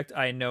project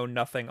I know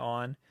nothing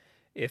on.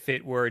 If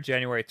it were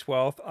January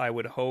 12th, I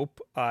would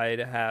hope I'd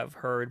have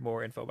heard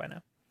more info by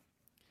now.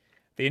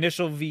 The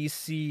initial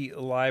VC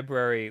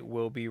library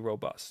will be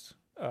robust.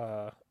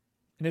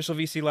 Initial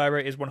VC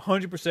library is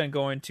 100%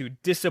 going to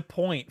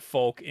disappoint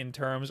folk in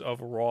terms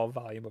of raw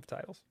volume of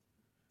titles.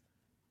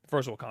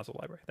 Virtual console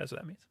library. That's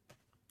what that means.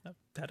 I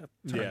had to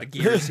turn the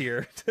gears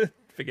here to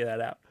figure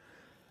that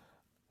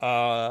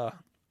out.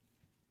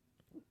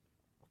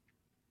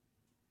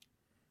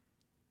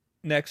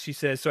 Next, she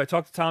says, so I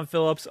talked to Tom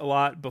Phillips a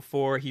lot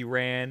before he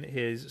ran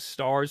his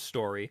Stars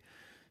story.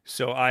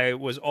 So I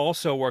was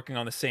also working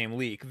on the same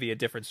leak via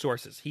different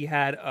sources. He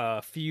had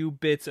a few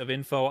bits of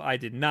info I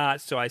did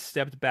not, so I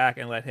stepped back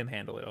and let him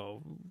handle it.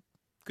 Oh,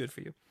 good for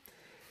you.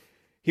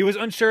 He was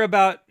unsure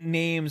about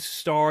names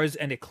Stars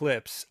and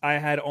Eclipse. I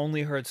had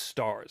only heard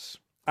Stars.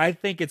 I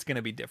think it's going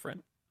to be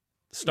different.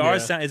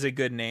 Stars is a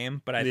good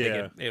name, but I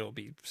think it'll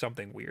be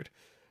something weird.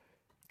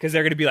 Because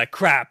they're going to be like,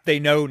 crap, they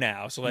know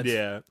now, so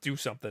let's do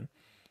something.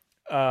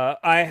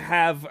 I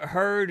have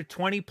heard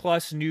 20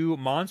 plus new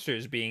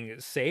monsters being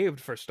saved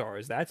for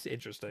Stars. That's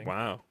interesting.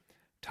 Wow.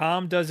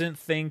 Tom doesn't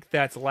think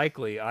that's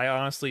likely. I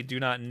honestly do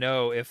not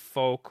know if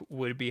folk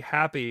would be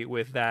happy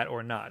with that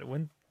or not.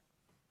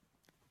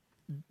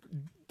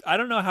 I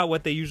don't know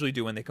what they usually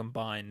do when they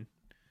combine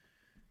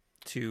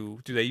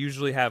two. Do they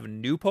usually have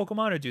new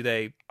Pokemon, or do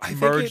they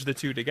merge the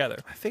two together?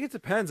 I think it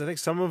depends. I think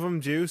some of them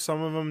do,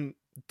 some of them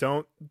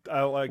don't.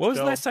 What was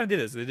the last time they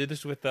did this? They did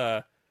this with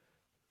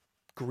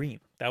green.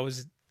 That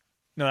was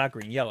not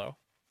green, yellow.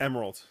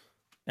 Emerald.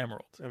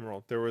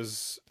 There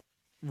was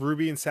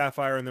Ruby and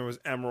Sapphire, and there was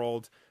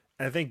Emerald,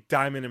 and I think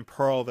Diamond and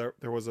Pearl. There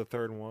was a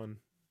third one.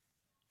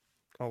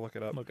 I'll look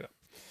it up.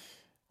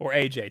 Or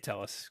AJ,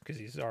 tell us, because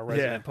he's our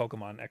resident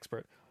Pokemon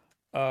expert.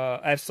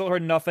 I've still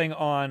heard nothing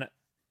on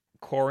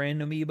Corrin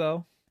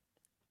Amiibo,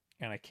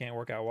 and I can't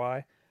work out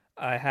why.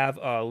 I have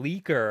a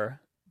leaker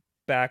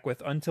back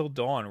with Until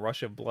Dawn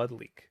Rush of Blood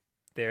leak.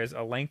 There's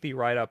a lengthy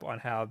write-up on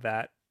how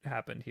that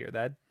happened here.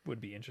 That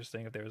would be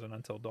interesting if there was an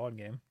Until Dawn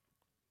game.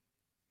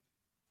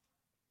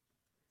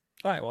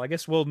 All right, well, I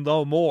guess we'll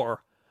know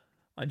more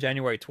on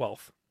January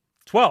 12th.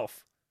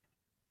 12th!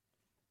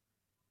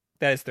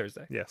 That is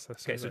Thursday. Yes.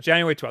 That's okay, so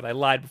January 12th. I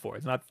lied before.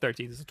 It's not the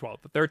 13th, it's the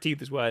 12th. The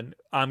 13th is when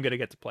I'm going to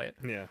get to play it.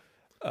 Yeah.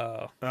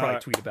 Probably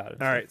tweet about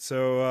it. All right,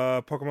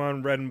 so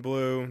Pokemon Red and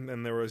Blue,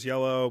 then there was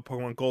Yellow,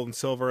 Pokemon Gold and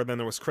Silver, then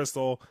there was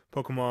Crystal,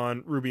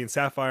 Pokemon Ruby and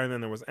Sapphire, and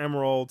then there was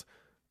Emerald,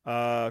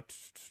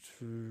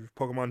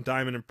 Pokemon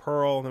Diamond and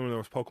Pearl, then there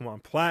was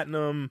Pokemon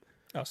Platinum.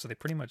 Oh, so they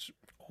pretty much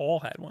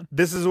all had one.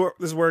 This is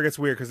where it gets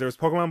weird, because there was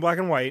Pokemon Black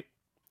and White,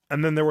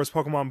 and then there was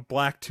Pokemon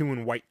Black 2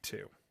 and White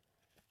 2.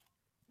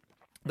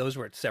 Those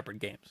were separate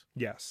games.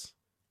 Yes.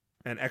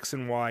 And X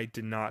and Y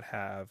did not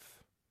have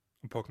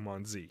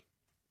Pokemon Z.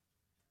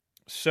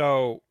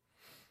 So,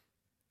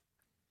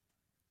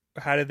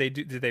 how did they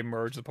do? Did they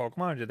merge the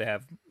Pokemon, or did they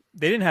have?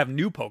 They didn't have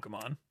new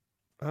Pokemon.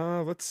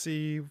 Let's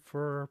see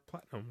for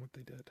Platinum what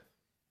they did.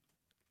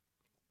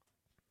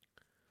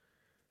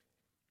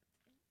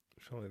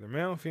 Show either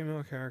male,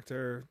 female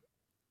character.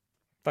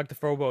 Dr.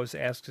 Phobos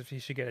asks if he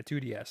should get a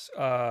 2DS.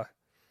 I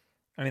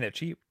mean, they're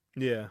cheap.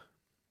 Yeah.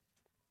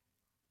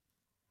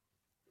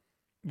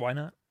 Why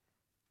not?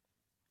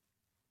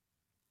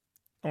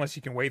 Unless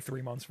you can wait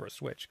 3 months for a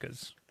Switch,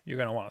 because you're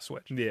gonna want to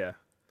switch. Yeah.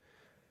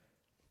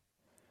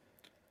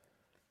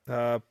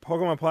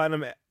 Pokemon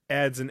Platinum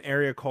adds an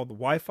area called the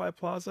Wi-Fi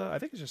Plaza. I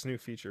think it's just new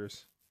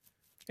features.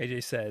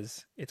 AJ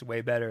says it's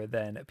way better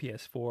than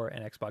PS4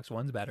 and Xbox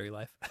One's battery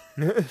life.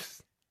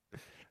 That's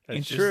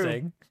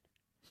Interesting. true.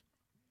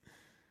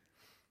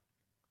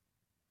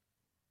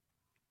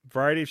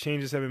 Variety of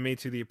changes have been made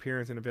to the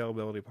appearance and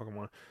availability of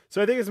Pokemon.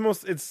 So I think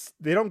it's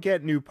they don't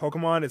get new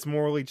Pokemon. It's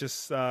morely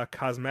just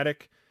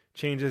cosmetic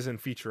changes and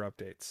feature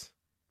updates.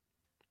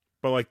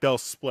 But like they'll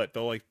split.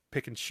 They'll like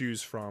pick and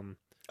choose from.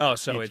 Oh,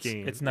 so each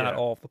game. it's not Yeah.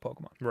 all of the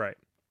Pokemon. Right.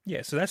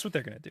 Yeah, so that's what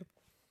they're gonna do.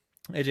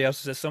 AJ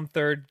also says some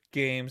third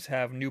games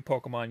have new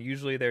Pokemon.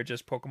 Usually they're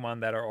just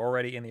Pokemon that are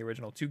already in the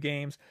original 2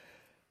 games.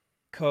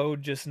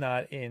 Code just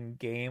not in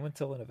game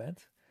until an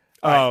event.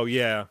 Oh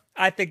yeah.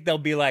 I think there'll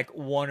be like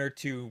 1 or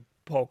 2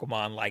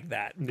 Pokemon like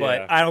that,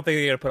 but Yeah. I don't think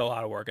they're gonna put a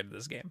lot of work into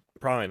this game.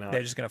 Probably not.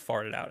 They're just gonna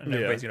fart it out, and Yeah.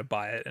 everybody's gonna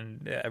buy it,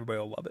 and everybody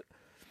will love it.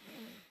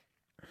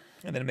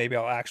 And then maybe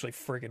I'll actually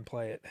friggin'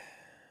 play it.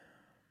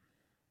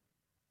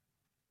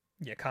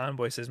 Yeah,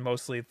 Convoy says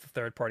mostly the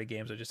third-party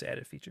games are just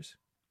added features.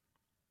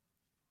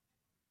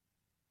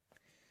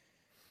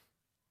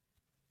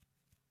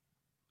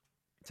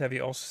 Tevi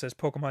also says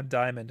Pokemon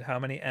Diamond. How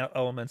many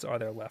elements are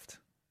there left?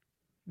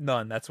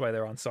 None. That's why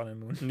they're on Sun and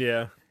Moon.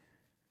 Yeah.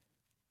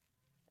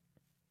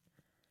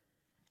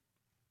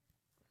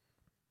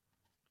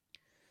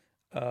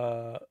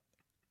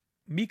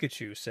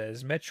 Mikachu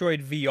says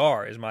Metroid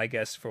VR is my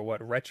guess for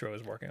what Retro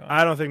is working on.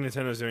 I don't think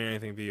Nintendo's doing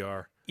anything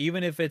VR.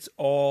 Even if it's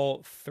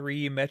all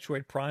 3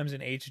 Metroid Primes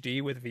in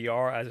HD with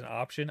VR as an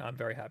option, I'm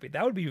very happy.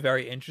 That would be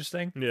very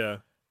interesting. Yeah.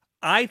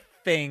 I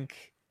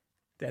think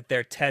that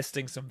they're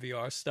testing some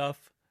VR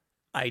stuff.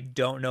 I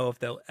don't know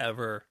if it'll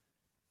ever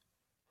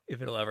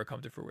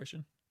come to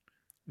fruition.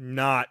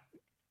 Not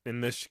in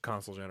this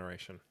console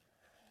generation.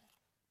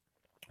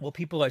 Well,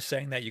 people are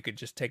saying that you could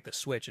just take the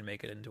Switch and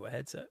make it into a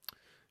headset.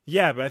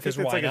 Yeah, but I think 'Cause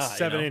that's why like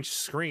not, a you 7-inch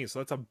screen, so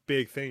that's a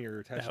big thing you're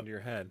attaching to your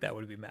head. That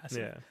would be massive.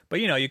 Yeah.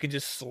 But you can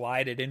just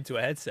slide it into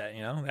a headset,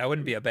 That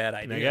wouldn't be a bad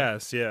idea. I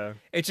guess, yeah.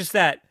 It's just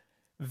that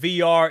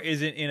VR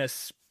isn't in a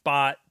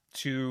spot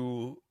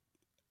to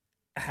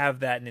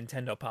have that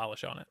Nintendo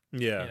polish on it.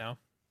 Yeah.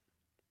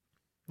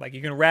 Like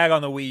you can rag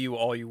on the Wii U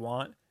all you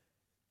want.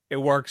 It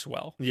works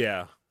well.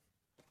 Yeah.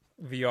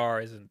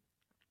 VR isn't.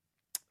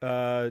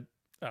 Uh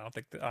I don't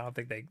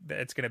think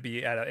it's going to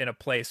be in a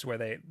place where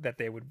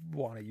they would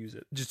want to use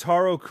it.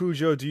 Jotaro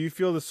Kujo, do you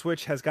feel the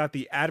Switch has got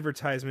the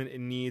advertisement it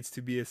needs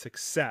to be a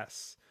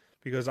success?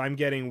 Because I'm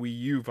getting Wii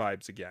U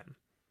vibes again.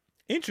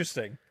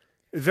 Interesting.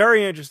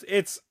 Very interesting.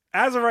 It's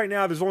as of right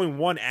now, there's only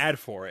one ad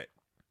for it,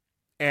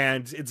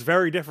 and it's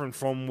very different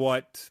from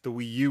what the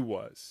Wii U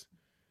was.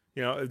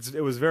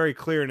 It was very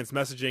clear in its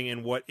messaging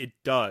and what it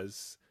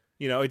does.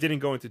 It didn't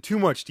go into too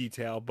much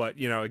detail, but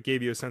it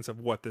gave you a sense of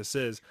what this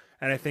is.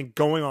 And I think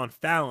going on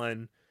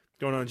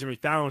Jimmy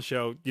Fallon's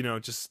show,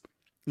 just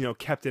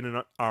kept it in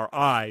our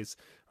eyes,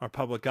 our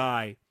public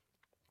eye,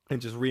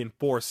 and just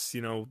reinforce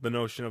the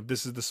notion of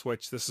this is the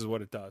Switch, this is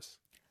what it does.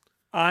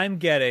 I'm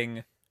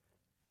getting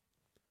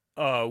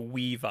a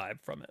Wii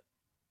vibe from it.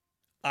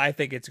 I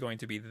think it's going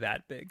to be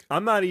that big.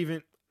 I'm not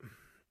even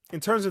in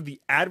terms of the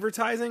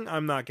advertising.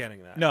 I'm not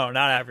getting that. No,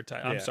 not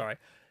advertising. I'm Yeah. sorry.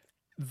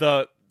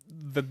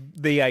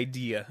 The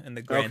idea and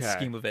the grand Okay.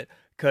 scheme of it,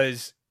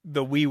 because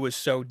the Wii was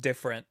so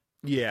different,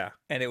 Yeah.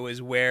 and it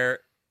was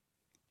where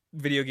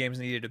video games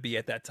needed to be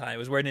at that time. It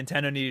was where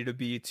Nintendo needed to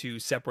be to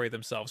separate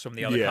themselves from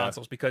the other Yeah.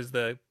 consoles, because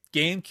the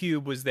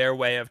GameCube was their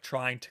way of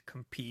trying to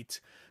compete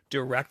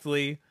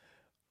directly.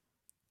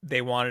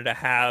 They wanted to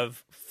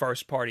have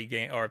first-party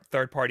game or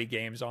third-party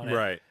games on it.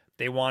 Right.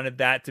 They wanted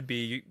that to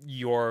be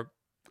your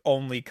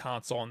only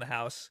console in the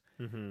house,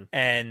 Mm-hmm.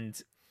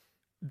 and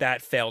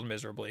that failed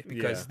miserably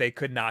because Yeah. they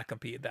could not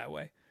compete that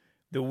way.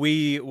 The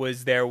Wii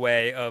was their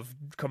way of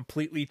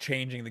completely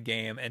changing the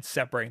game and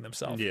separating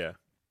themselves. Yeah.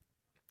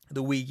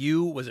 The Wii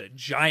U was a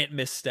giant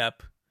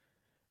misstep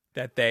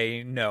that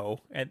they know,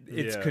 and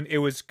it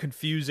was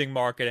confusing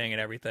marketing and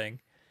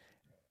everything.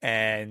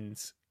 And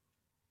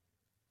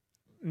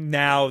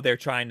now they're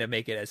trying to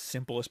make it as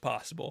simple as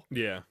possible.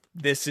 Yeah.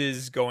 This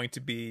is going to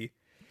be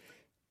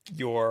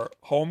your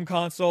home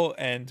console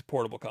and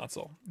portable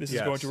console. This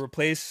is going to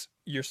replace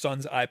your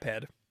son's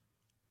iPad.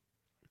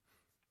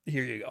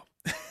 Here you go.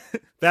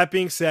 That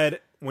being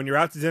said, when you're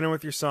out to dinner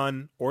with your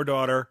son or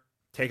daughter,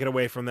 take it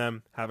away from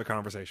them, have a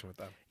conversation with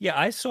them. Yeah,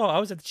 I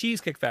was at the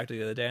Cheesecake Factory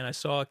the other day, and I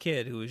saw a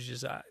kid who was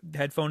just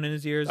headphone in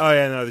his ears. Oh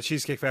yeah, no, the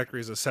Cheesecake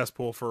Factory is a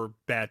cesspool for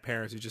bad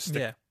parents who just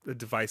stick a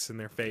device in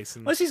their face.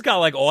 And unless he's got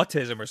like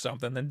autism or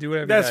something, then do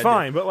whatever. That's you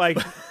fine, do. but like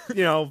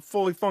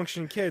fully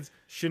functioning kids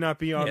should not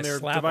be on their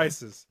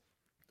devices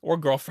or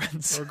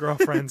girlfriends or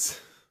girlfriends.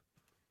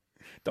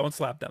 Don't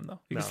slap them though.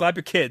 You No. can slap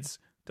your kids.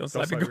 Don't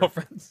slap your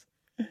girlfriends.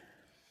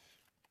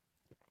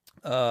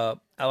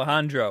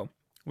 Alejandro,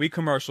 Wii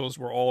commercials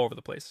were all over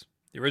the place.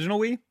 The original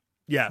Wii,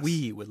 Yes.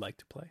 we would like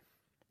to play.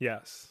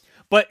 Yes.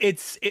 But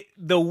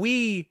the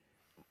Wii.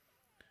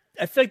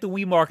 I feel like the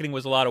Wii marketing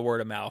was a lot of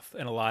word of mouth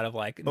and a lot of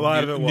like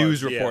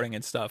news reporting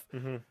and stuff.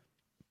 Mm-hmm.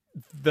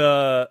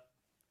 The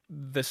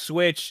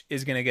Switch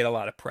is going to get a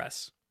lot of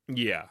press,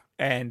 Yeah.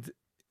 and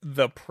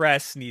the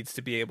press needs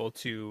to be able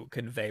to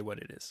convey what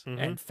it is. Mm-hmm.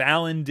 And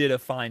Fallon did a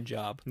fine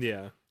job.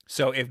 Yeah.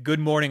 So if Good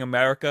Morning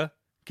America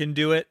can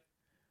do it,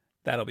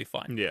 that'll be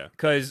fine. Yeah.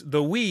 Because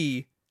the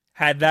Wii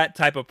had that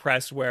type of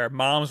press where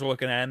moms were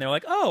looking at it and they're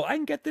like, oh, I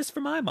can get this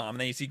for my mom. And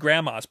then you see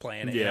grandmas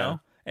playing it, you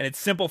know? And it's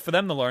simple for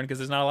them to learn because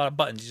there's not a lot of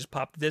buttons. You just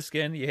pop the disc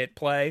in, you hit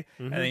play,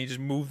 and then you just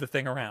move the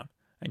thing around.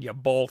 And you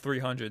bowl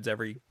 300s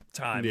every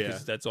time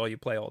because that's all you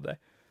play all day.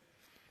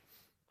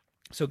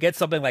 So get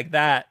something like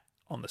that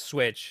on the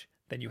Switch,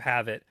 then you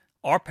have it.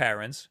 Our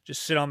parents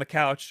just sit on the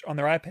couch on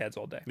their iPads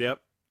all day. Yep.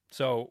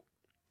 So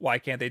why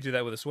can't they do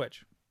that with a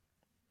Switch?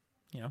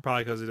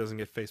 Probably because it doesn't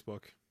get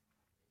Facebook.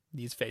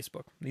 Needs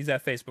Facebook. Needs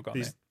that Facebook on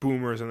These there.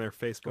 boomers and their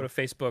Facebook. Go to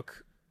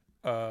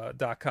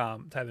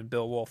Facebook.com, type in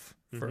Bill Wolf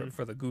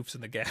for the goofs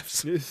and the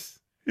gaffs.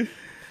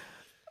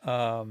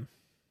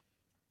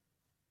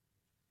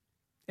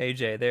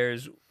 AJ,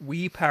 there's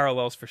Wii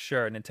parallels for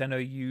sure.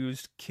 Nintendo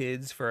used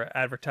kids to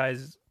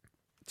advertise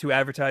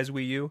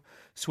Wii U.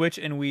 Switch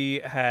and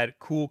Wii had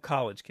cool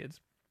college kids.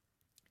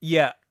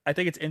 Yeah, I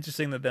think it's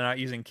interesting that they're not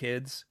using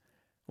kids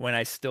when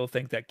I still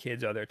think that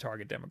kids are their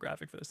target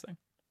demographic for this thing.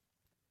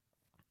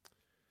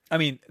 I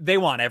mean, they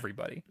want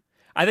everybody.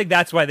 I think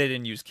that's why they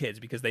didn't use kids,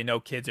 because they know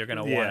kids are going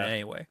to want it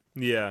anyway.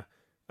 Yeah.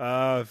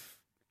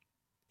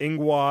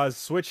 Ingwaz,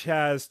 Switch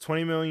has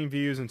 20 million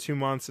views in 2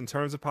 months. In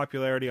terms of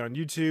popularity on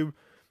YouTube,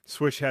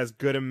 Switch has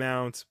good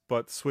amounts,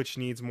 but Switch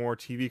needs more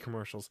TV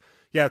commercials.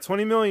 Yeah,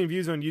 20 million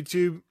views on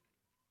YouTube,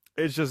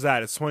 it's just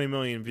that. It's 20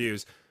 million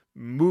views.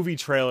 Movie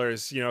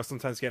trailers,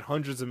 sometimes get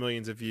hundreds of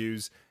millions of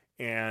views,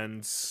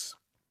 and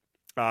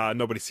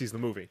nobody sees the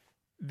movie.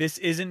 This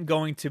isn't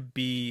going to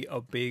be a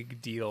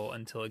big deal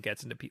until it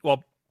gets into people.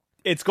 Well,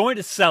 it's going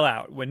to sell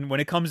out. When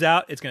it comes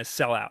out, it's going to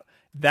sell out.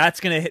 That's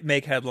going to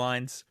make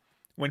headlines.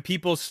 When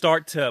people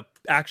start to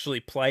actually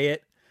play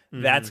it,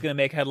 that's going to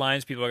make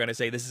headlines. People are going to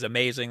say, this is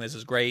amazing, this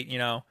is great,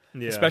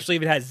 Especially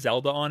if it has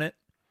Zelda on it.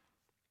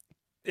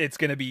 It's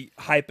going to be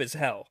hype as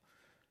hell.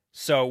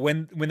 So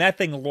when that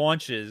thing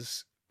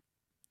launches,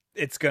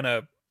 it's going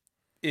to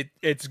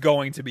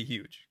be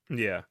huge.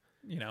 Yeah.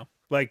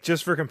 Like,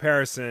 just for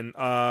comparison,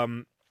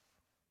 I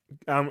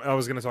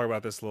was going to talk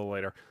about this a little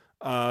later.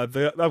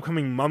 The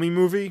upcoming Mummy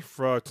movie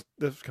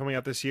coming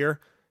out this year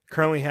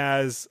currently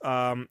has,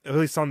 at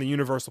least on the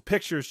Universal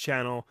Pictures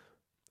channel,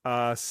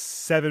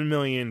 7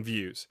 million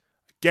views.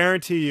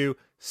 Guarantee you,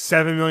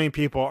 7 million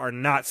people are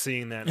not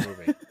seeing that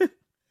movie.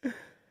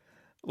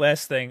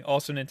 Last thing,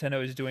 also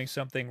Nintendo is doing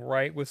something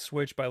right with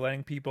Switch by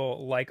letting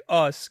people like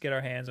us get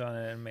our hands on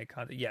it and make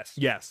content.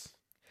 Yes.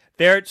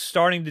 They're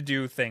starting to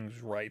do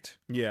things right.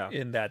 Yeah.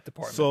 In that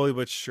department. Slowly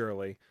but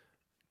surely.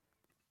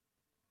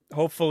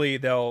 Hopefully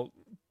they'll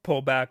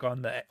pull back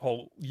on the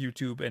whole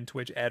YouTube and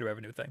Twitch ad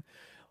revenue thing.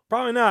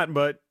 Probably not,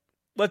 but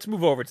let's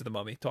move over to the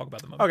Mummy. Talk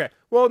about the Mummy. Okay.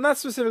 Well, not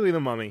specifically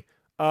the Mummy.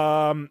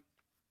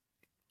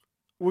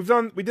 We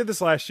did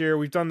this last year.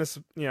 We've done this,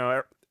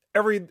 the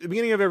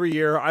beginning of every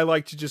year. I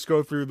like to just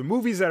go through the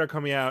movies that are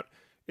coming out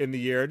in the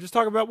year. Just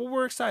talk about what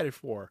we're excited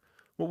for,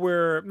 what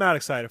we're not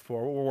excited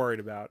for, what we're worried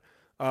about.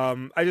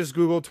 I just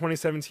Googled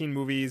 2017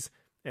 movies,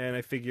 and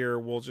I figure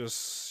we'll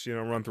just,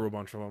 run through a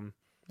bunch of them.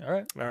 All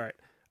right.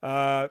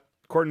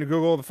 According to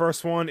Google, the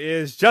first one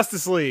is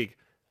Justice League.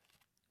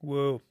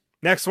 Whoa.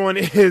 Next one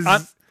is...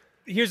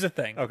 Here's the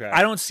thing. Okay.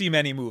 I don't see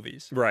many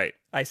movies. Right.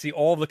 I see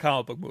all the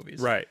comic book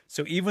movies. Right.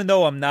 So even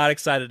though I'm not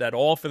excited at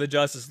all for the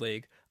Justice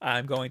League,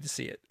 I'm going to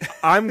see it.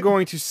 I'm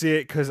going to see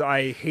it because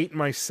I hate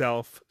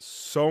myself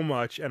so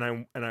much, and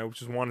I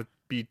just want to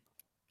be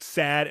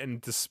sad and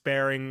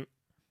despairing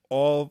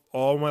all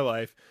my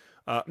life.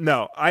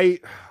 No, I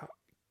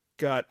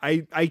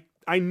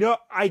know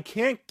I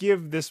can't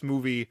give this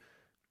movie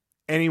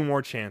any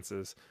more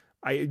chances.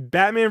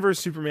 Batman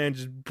vs Superman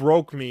just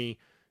broke me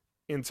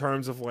in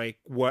terms of like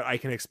what I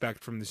can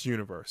expect from this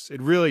universe.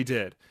 It really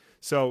did.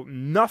 So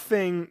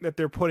nothing that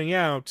they're putting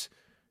out,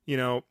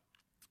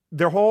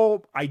 their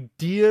whole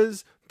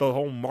ideas, the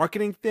whole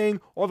marketing thing,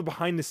 all the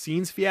behind the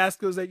scenes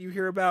fiascos that you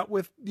hear about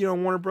with,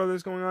 Warner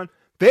Brothers going on,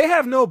 they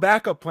have no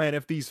backup plan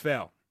if these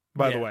fail.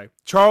 By the way,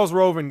 Charles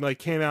Roven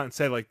came out and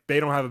said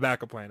they don't have a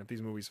backup plan if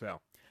these movies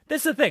fail.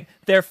 That's the thing.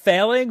 They're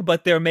failing,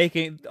 but they're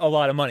making a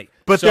lot of money.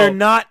 But they're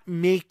not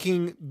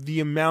making the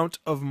amount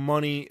of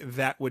money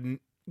that would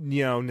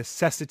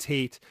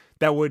necessitate,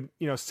 that would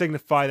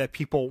signify that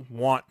people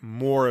want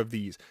more of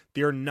these.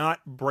 They're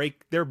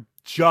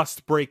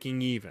just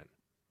breaking even.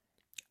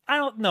 I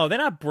don't know. They're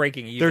not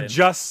breaking even. They're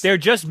just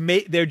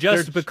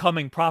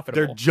becoming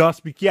profitable.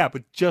 They're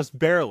but just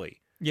barely.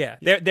 Yeah,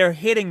 they're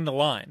hitting the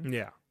line.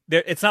 Yeah.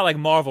 It's not like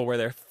Marvel where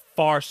they're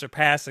far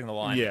surpassing the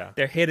line. Yeah.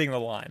 They're hitting the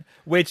line,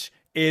 which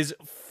is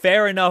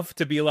fair enough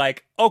to be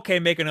like, okay,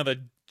 make another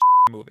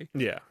movie.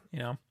 Yeah.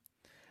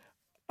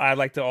 I'd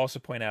like to also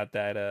point out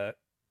that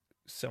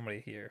somebody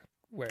here,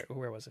 where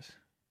was this?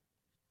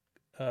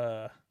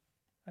 I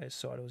just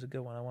saw it. It was a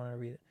good one. I wanted to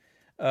read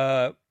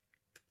it.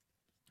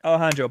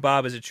 Alejandro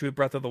Bob, is it true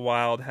Breath of the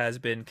Wild has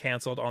been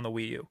canceled on the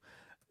Wii U?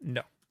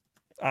 No,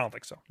 I don't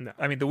think so. No.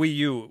 I mean, the Wii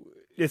U,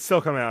 It's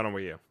still coming out on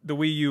Wii U. the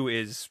Wii U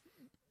is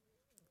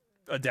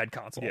a dead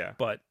console. Yeah.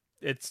 But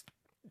it's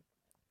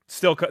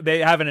still, they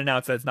haven't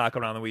announced that it's not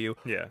coming out on the Wii U.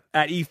 Yeah.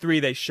 At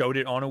E3, they showed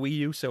it on a Wii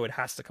U, so it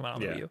has to come out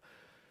on the Yeah. Wii U.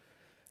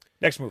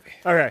 Next movie.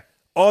 Okay.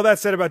 All that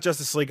said about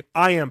Justice League,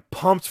 I am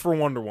pumped for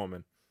Wonder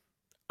Woman.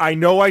 I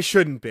know I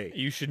shouldn't be.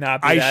 You should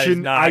not be. I That is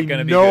shouldn't. not I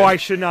gonna be know good. I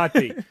should not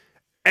be.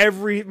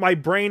 My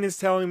brain is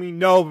telling me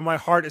no, but my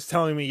heart is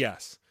telling me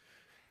yes.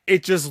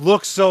 It just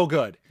looks so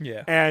good.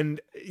 Yeah.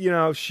 And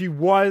she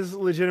was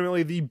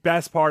legitimately the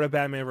best part of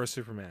Batman vs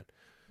Superman.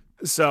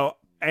 So,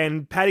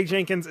 and Patty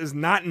Jenkins is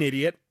not an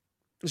idiot.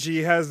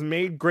 She has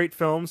made great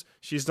films.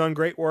 She's done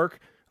great work.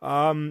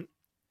 Yeah.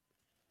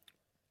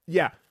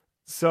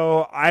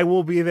 So I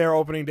will be there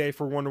opening day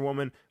for Wonder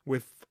Woman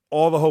with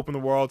all the hope in the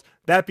world.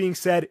 That being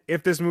said,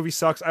 if this movie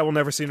sucks, I will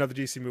never see another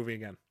DC movie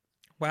again.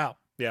 Wow.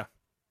 Yeah.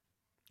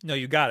 No,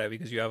 you got it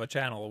because you have a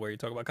channel where you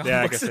talk about comic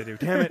Yeah, I books. guess I do.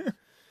 Damn it.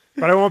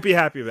 But I won't be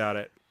happy about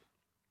it.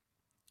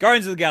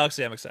 Guardians of the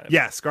Galaxy, I'm excited.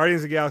 Yes,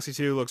 Guardians of the Galaxy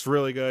 2 looks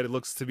really good. It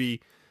looks to be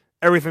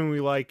everything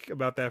we like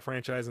about that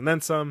franchise and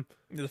then some.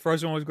 The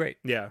first one was great.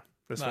 Yeah,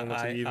 this one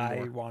looks even I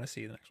more. want to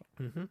see the next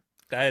one. Mm-hmm.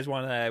 That is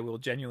one that I will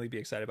genuinely be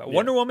excited about. Yeah.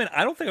 Wonder Woman,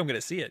 I don't think I'm going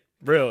to see it.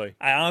 Really?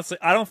 I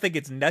don't think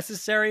it's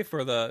necessary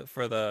for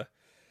the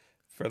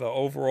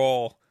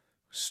overall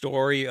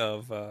story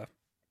of the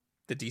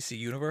DC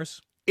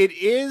universe. It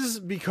is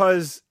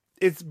because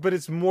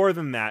it's more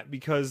than that,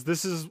 because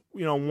this is,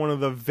 one of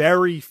the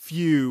very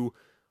few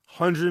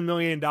 $100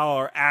 million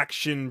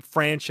action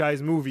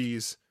franchise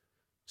movies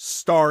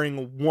starring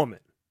a woman.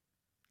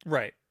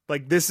 Right.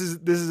 Like this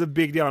is a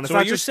big deal. And So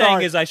what you're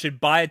saying is I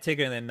should buy a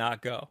ticket and then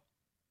not go.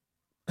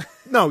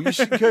 No, you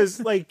should, because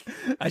like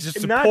I should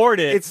support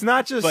it. It's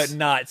not just, but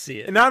not see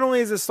it. not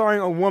only is it starring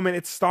a woman,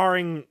 it's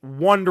starring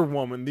Wonder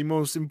Woman, the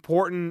most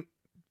important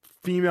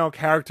female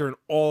character in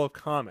all of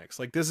comics.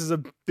 Like this is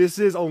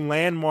a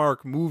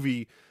landmark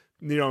movie,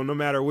 no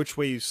matter which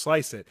way you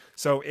slice it.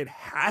 So it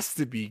has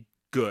to be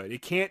good.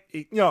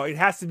 It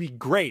has to be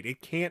great.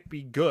 It can't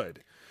be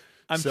good.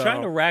 I'm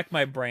trying to rack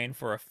my brain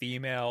for a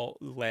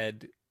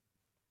female-led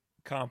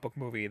comic book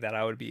movie that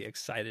I would be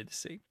excited to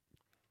see.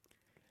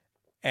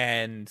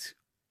 And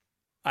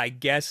I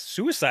guess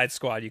Suicide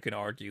Squad, you can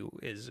argue,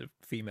 is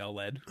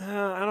female-led.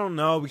 I don't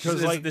know,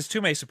 because there's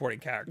too many supporting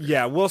characters.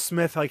 Yeah, Will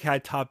Smith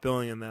had top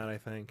billing in that, I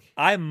think.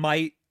 I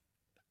might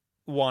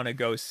want to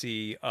go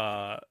see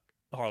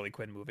Harley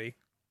Quinn movie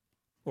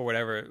or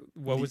whatever.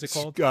 What was it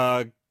called?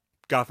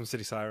 Gotham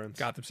City Sirens.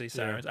 Gotham City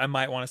Sirens. Yeah. I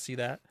might want to see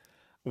that.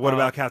 What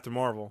about Captain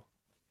Marvel?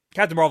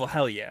 Captain Marvel,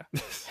 hell yeah.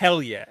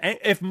 Hell yeah. And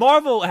if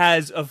Marvel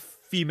has a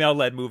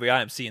female-led movie,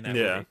 I am seeing that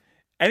movie.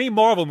 Any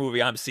Marvel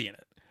movie, I'm seeing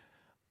it.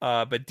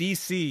 But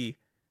DC,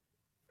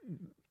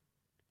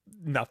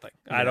 nothing.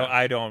 Yeah.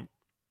 I don't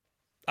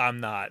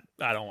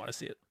want to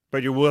see it.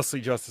 But you will see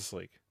Justice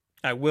League.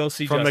 I will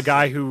see from Justice the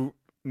guy League. who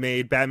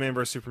made Batman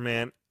vs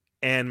Superman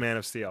and Man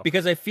of Steel.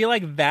 Because I feel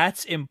like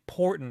that's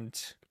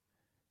important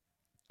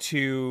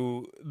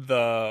to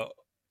the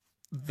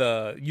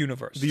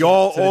universe, the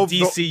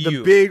DCU,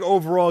 the big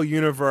overall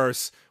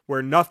universe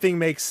where nothing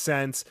makes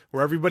sense,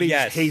 where everybody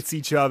just hates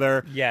each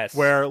other,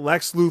 where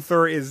Lex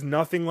Luthor is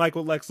nothing like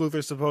what Lex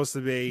Luthor's supposed to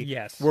be,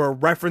 where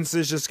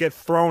references just get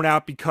thrown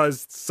out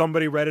because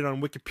somebody read it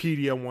on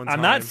Wikipedia one time.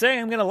 I'm not saying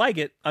I'm gonna like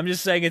it. I'm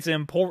just saying it's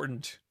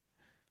important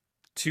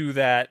to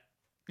that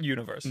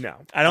universe. No,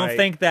 I don't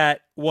think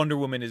that Wonder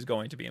Woman is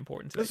going to be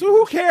important to that. So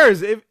who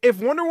cares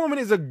if Wonder Woman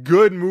is a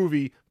good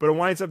movie, but it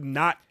winds up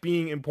not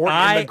being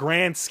important in the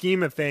grand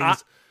scheme of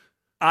things?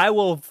 I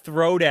will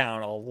throw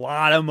down a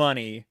lot of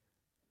money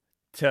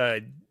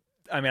to.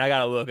 I mean, I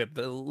gotta look at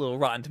the little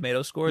Rotten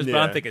Tomato scores, but I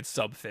don't think it's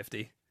sub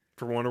 50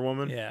 for Wonder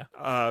Woman. Yeah,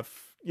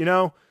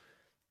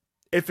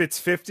 if it's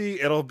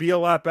 50, it'll be a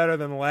lot better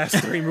than the last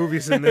three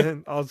movies, and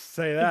then I'll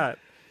say that.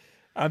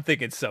 I'm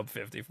thinking sub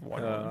 50 for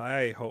Wonder Woman.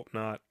 I hope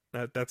not.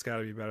 That's got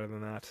to be better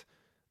than that.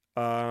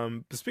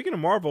 But speaking of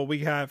Marvel, we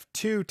have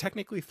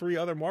technically three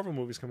other Marvel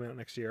movies coming out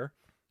next year.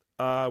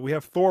 We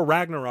have Thor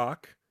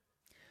Ragnarok.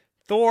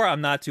 Thor,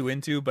 I'm not too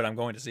into, but I'm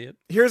going to see it.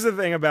 Here's the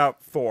thing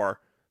about Thor.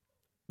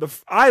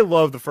 I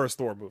love the first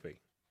Thor movie.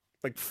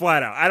 Like,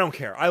 flat out. I don't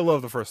care. I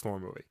love the first Thor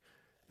movie.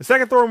 The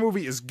second Thor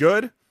movie is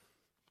good.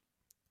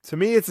 To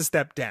me, it's a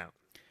step down.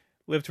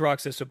 Live to Rock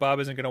says, so Bob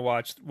isn't going to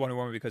watch Wonder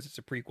Woman because it's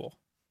a prequel.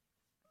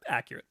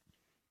 accurate.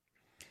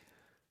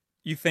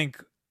 You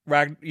think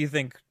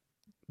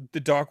the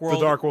Dark World?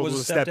 The Dark World was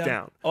was a step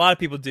down. A lot of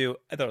people do.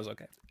 I thought it was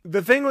okay.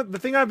 The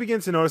thing I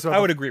begin to notice about I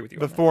would agree with you.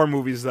 the on that. Thor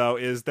movies though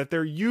is that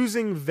they're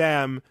using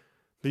them.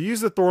 They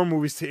use the Thor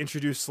movies to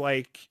introduce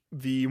like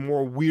the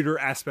more weirder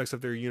aspects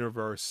of their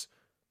universe,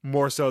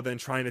 more so than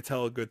trying to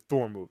tell a good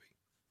Thor movie.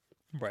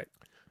 Right.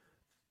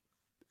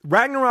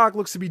 Ragnarok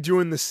looks to be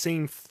doing the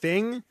same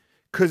thing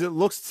because it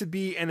looks to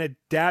be an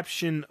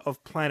adaptation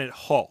of Planet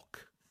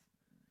Hulk.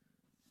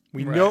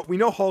 We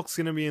know Hulk's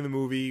gonna be in the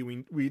movie.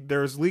 We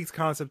there's leaked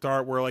concept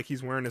art where like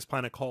he's wearing his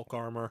Planet Hulk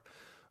armor.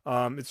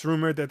 It's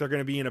rumored that they're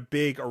gonna be in a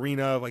big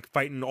arena, like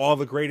fighting all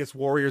the greatest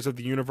warriors of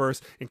the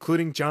universe,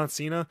 including John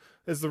Cena,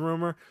 is the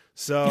rumor.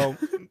 So,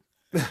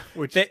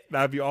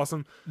 that'd be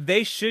awesome.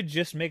 They should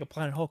just make a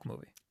Planet Hulk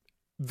movie.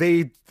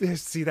 They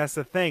see that's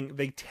the thing.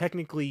 They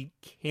technically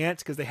can't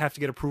because they have to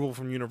get approval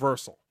from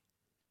Universal.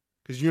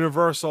 Because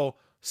Universal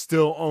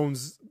still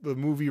owns the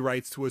movie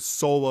rights to a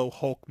solo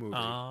Hulk movie.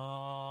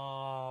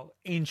 Oh,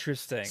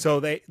 interesting. So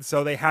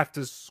they have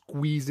to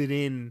squeeze it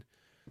in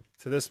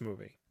to this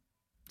movie.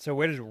 So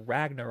where does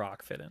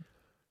Ragnarok fit in?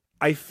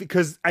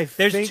 Because I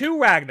There's think two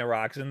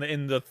Ragnaroks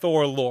in the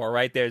Thor lore,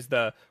 right? There's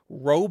the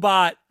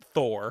robot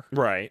Thor,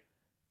 right.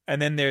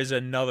 and then there's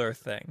another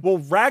thing. Well,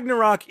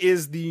 Ragnarok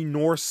is the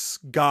Norse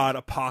god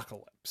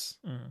apocalypse,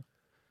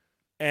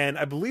 and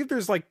I believe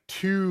there's like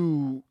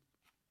two,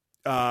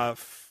 at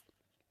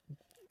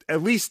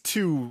least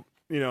two,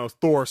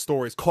 Thor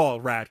stories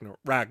called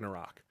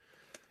Ragnarok,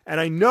 and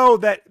I know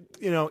that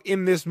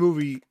in this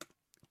movie,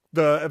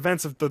 the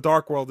events of the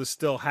Dark World has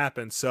still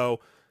happened. So,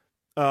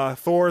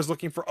 Thor is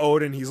looking for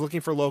Odin, he's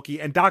looking for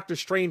Loki, and Doctor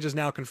Strange is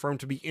now confirmed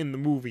to be in the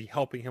movie,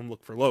 helping him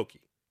look for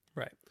Loki.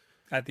 Right.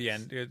 At the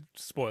end,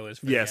 spoilers.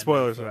 For Yeah,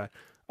 spoilers for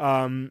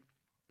that.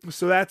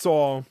 So that's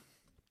all.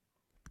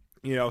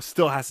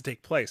 Still has to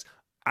take place.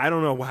 I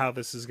don't know how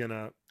this is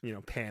gonna,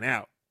 pan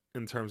out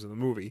in terms of the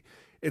movie.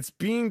 It's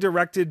being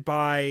directed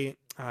by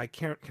I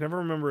can never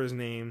remember his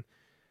name,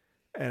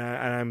 and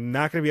I'm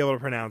not gonna be able to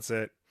pronounce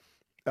it.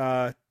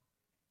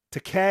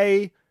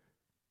 Taika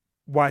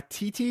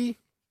Waititi.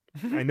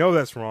 I know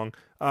that's wrong.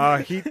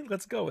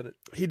 Let's go with it.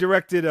 He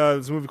directed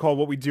this movie called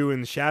What We Do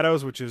in the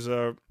Shadows, which is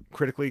a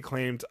critically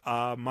acclaimed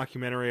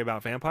mockumentary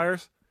about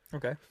vampires.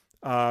 Okay.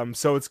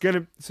 So it's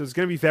gonna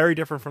be very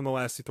different from the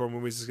last two Thor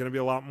movies. It's gonna be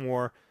a lot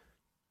more,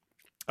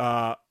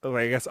 I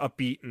guess,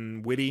 upbeat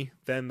and witty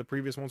than the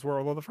previous ones were.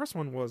 Although the first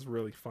one was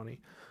really funny.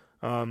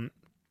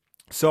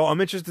 So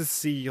I'm interested to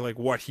see like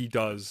what he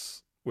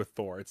does with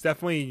Thor. It's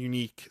definitely a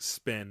unique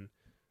spin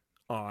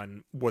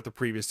on what the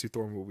previous two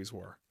Thor movies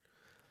were.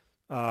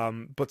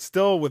 But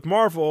still, with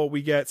Marvel,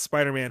 we get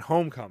Spider-Man: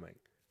 Homecoming.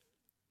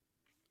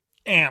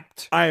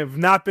 Amped. I have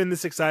not been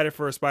this excited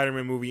for a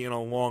Spider-Man movie in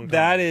a long time.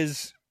 That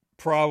is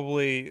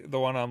probably the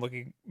one I'm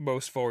looking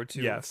most forward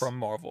to Yes. from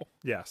Marvel.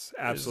 Yes,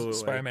 absolutely.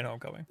 Spider-Man: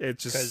 Homecoming.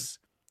 It's just Because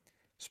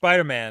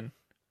Spider-Man,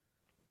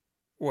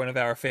 one of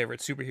our favorite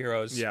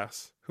superheroes,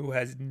 yes, who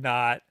has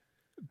not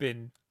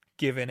been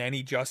given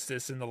any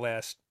justice in the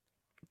last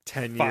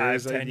 10 10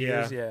 years.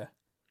 years. Yeah.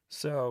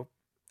 So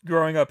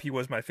growing up, he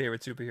was my favorite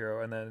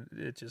superhero, and then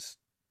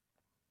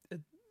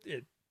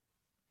it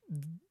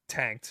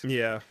tanked.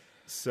 Yeah.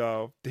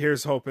 So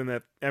here's hoping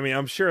that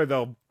I'm sure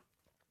they'll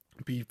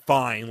be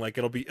fine. Like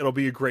it'll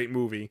be a great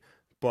movie,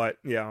 but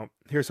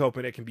here's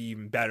hoping it can be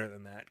even better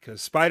than that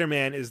because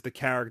Spider-Man is the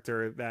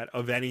character that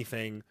of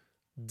anything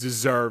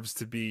deserves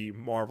to be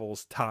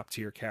Marvel's top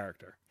tier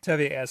character.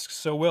 Tevi asks,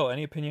 so Will,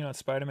 any opinion on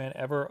Spider-Man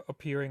ever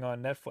appearing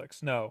on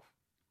Netflix? No.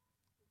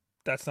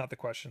 That's not the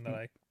question that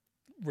I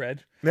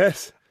read.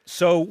 Yes.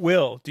 So,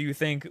 Will, do you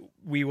think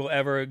we will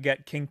ever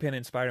get Kingpin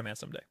in Spider-Man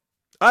someday?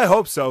 I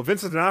hope so.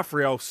 Vincent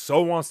D'Onofrio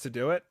so wants to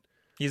do it.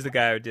 He's the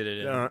guy who did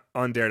it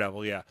On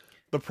Daredevil, yeah.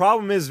 The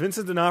problem is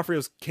Vincent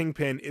D'Onofrio's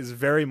Kingpin is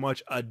very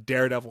much a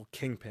Daredevil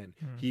Kingpin.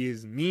 He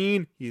is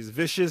mean, he is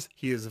vicious,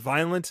 he is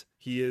violent,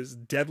 he is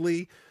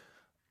deadly.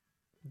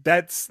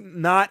 That's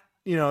not,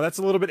 that's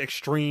a little bit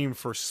extreme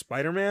for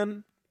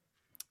Spider-Man.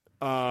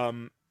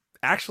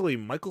 Actually,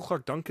 Michael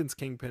Clark Duncan's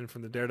Kingpin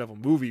from the Daredevil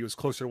movie was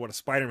closer to what a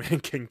Spider-Man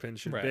Kingpin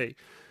should be.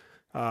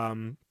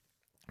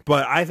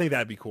 But I think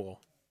that'd be cool.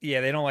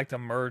 Yeah, they don't like to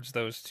merge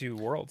those two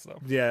worlds, though.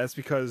 Yeah, that's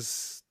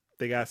because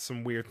they got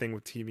some weird thing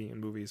with TV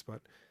and movies,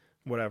 but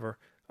whatever.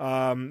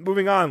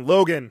 Moving on,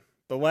 Logan,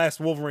 the last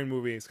Wolverine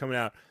movie is coming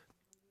out.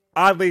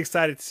 Oddly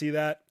excited to see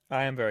that.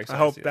 I am very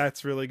excited. I hope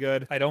that's really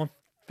good. I don't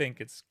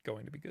think it's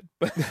going to be good,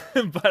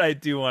 but I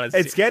do want to see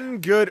It's getting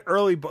good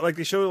early, but like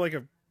they showed like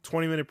a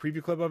 20-minute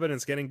preview clip of it, and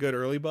it's getting good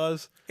early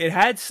buzz.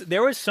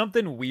 There was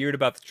something weird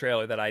about the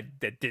trailer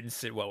that didn't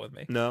sit well with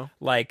me. No,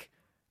 like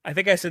I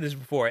think I said this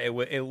before. It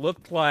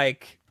looked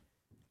like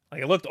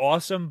it looked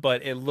awesome,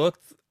 but it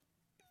looked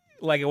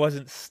like it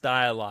wasn't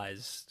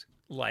stylized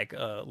like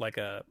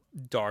a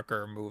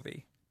darker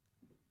movie.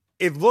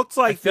 It looked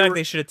like I feel like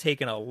they should have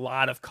taken a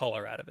lot of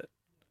color out of it.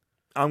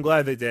 I'm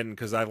glad they didn't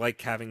because I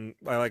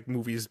like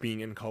movies being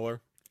in color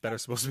that are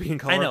supposed to be in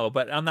color. I know,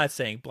 but I'm not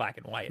saying black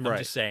and white. Right. I'm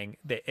just saying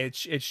that it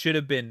should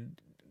have been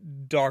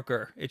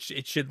darker. It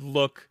should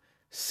look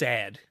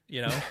sad.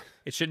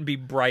 It shouldn't be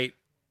bright.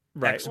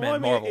 Right. X-Men Well, I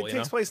mean, Marvel. it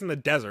takes place in the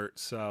desert,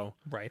 so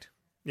Right.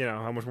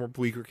 how much more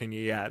bleaker can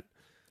you get?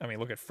 I mean,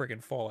 look at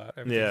friggin' Fallout.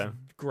 Yeah.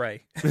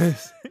 Gray.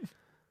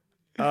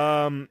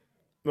 What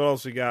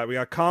else we got? We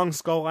got Kong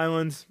Skull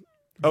Island.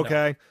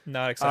 Okay.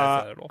 Not excited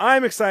for that at all.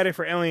 I'm excited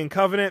for Alien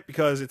Covenant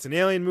because it's an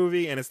alien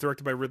movie and it's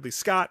directed by Ridley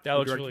Scott. That who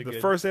looks directed really the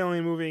good. first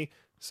Alien movie.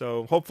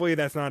 So hopefully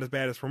that's not as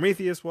bad as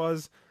Prometheus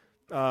was.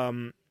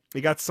 We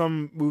got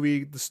some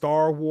movie, the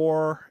Star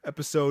War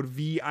episode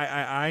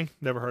VIII.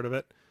 Never heard of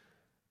it.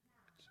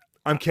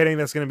 I'm kidding.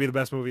 That's going to be the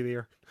best movie of the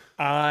year.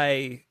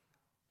 I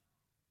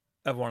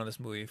have wanted this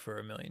movie for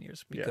a million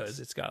years because Yes.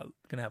 it's gonna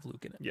have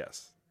Luke in it.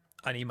 Yes.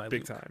 I need my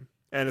Big Luke. time.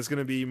 And it's going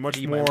to be much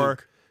Need my more.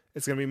 Luke.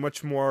 It's going to be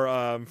much more.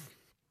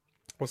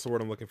 What's the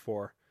word I'm looking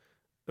for?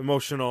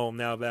 Emotional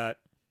now that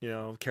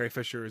Carrie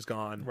Fisher is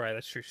gone. Right,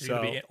 that's true. She's So-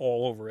 gonna be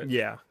all over it.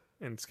 Yeah,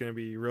 and it's going to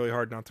be really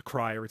hard not to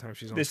cry every time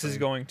she's on. This is screen.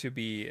 going to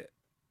be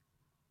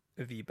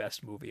the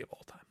best movie of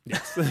all time.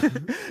 Yes.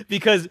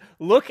 Because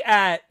look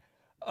at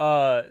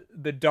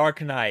The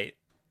Dark Knight.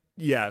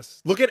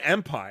 Yes. Look at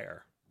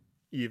Empire.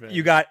 Even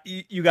You got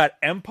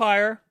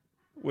Empire,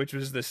 which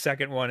was the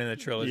second one in the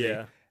trilogy,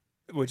 Yeah.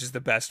 which is the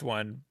best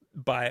one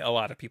by a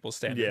lot of people's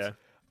standards. Yeah.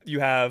 You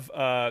have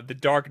The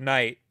Dark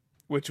Knight,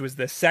 which was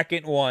the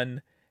second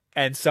one,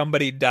 and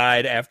somebody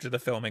died after the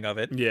filming of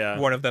it. Yeah.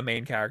 One of the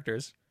main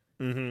characters.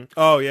 Mm-hmm.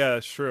 Oh yeah,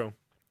 that's true.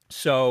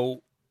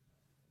 So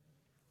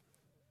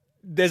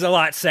there's a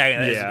lot saying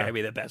that this is Yeah. going to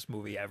be the best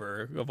movie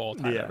ever of all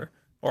time Yeah. ever.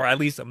 Or at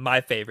least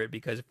my favorite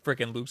because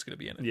freaking Luke's going to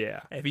be in it.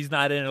 Yeah. If he's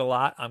not in it a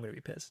lot, I'm going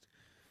to be pissed.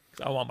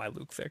 'Cause I want my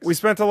Luke fix. We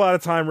spent a lot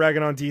of time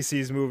ragging on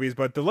DC's movies,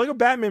 but the Lego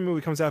Batman movie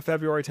comes out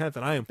February 10th,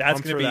 and I am That's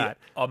pumped going for to be that.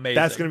 amazing.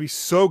 That's going to be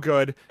so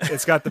good.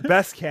 It's got the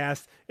best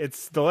cast.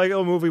 The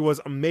Lego movie was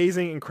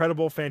amazing,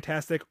 incredible,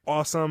 fantastic,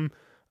 awesome.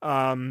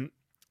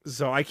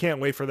 So I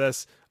can't wait for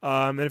this.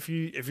 And if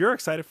you're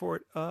excited for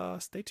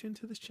it, stay tuned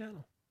to this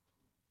channel.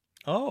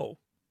 Oh.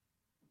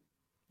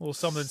 Well,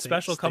 something Stay-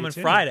 stspecial stay coming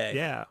tuned. Friday.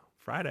 Yeah,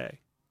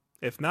 Friday.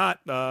 If not,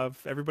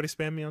 everybody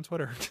spam me on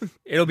Twitter.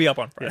 It'll be up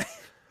on Friday.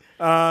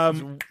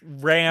 Ram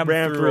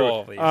Ran through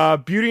all these.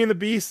 Beauty and the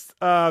Beast,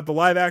 the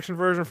live action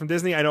version from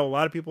Disney. I know a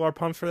lot of people are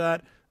pumped for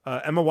that.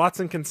 Emma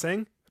Watson can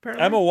sing,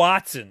 apparently. Emma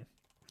Watson.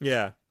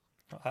 Yeah.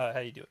 How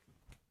do you do it?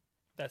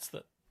 That's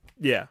the...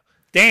 Yeah.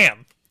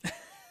 Damn.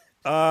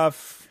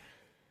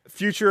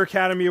 Future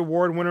Academy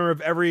Award winner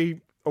of every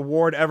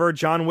award ever,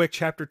 John Wick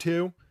Chapter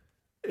 2,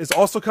 is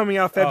also coming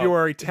out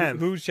February 10th.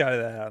 Who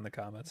shouted that out in the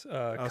comments?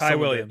 Kai someone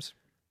Williams.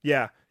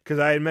 Yeah, because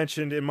I had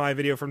mentioned in my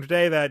video from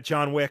today that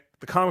John Wick,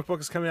 the comic book,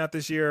 is coming out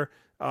this year.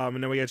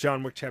 And then we got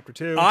John Wick Chapter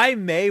 2. I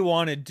may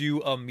want to do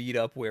a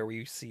meetup where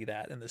we see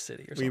that in the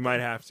city or something. We might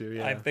have to,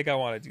 yeah. I think I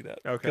want to do that.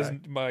 Okay. Because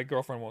my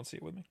girlfriend won't see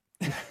it with me.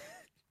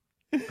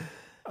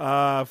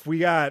 We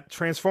got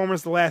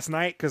Transformers The Last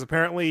Night, because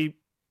apparently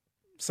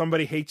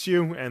somebody hates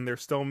you and they're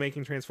still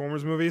making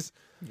Transformers movies.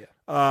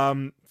 Yeah.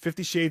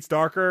 50 Shades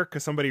Darker,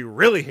 because somebody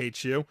really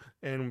hates you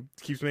and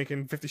keeps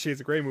making 50 Shades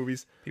of Grey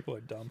movies. People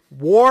are dumb.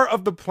 War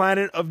of the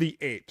Planet of the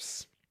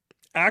Apes.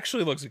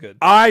 Actually looks good.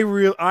 I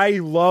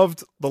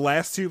loved the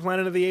last two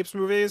Planet of the Apes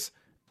movies,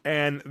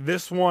 and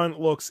this one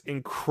looks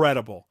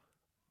incredible.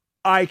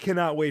 I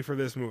cannot wait for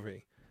this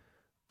movie.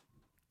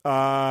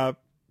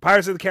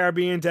 Pirates of the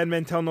Caribbean, Dead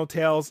Men Tell No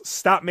Tales.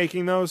 Stop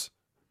making those.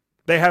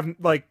 They have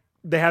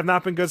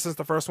not been good since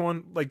the first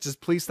one. Like,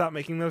 just please stop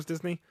making those,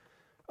 Disney.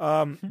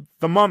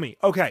 The Mummy.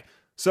 Okay,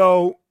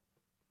 so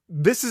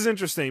this is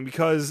interesting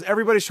because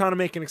everybody's trying to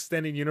make an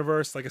extended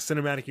universe, like a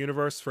cinematic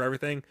universe for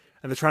everything,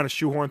 and they're trying to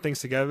shoehorn things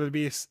together to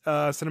be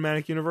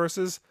cinematic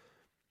universes.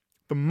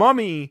 The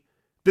Mummy,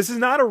 this is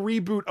not a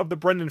reboot of the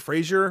Brendan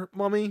Fraser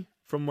Mummy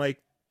from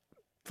like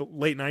the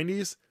late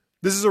 90s.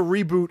 This is a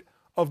reboot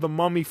of the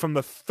Mummy from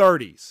the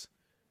 30s,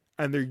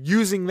 and they're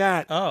using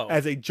that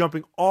as a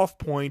jumping off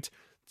point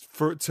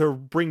to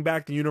bring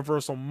back the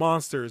Universal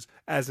monsters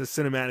as a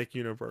cinematic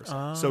universe.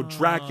 So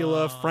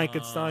Dracula,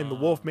 Frankenstein, the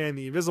Wolfman,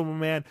 the Invisible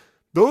Man,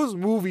 those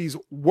movies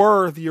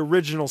were the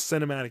original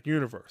cinematic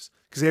universe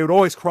because they would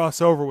always cross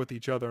over with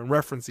each other and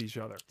reference each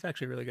other. It's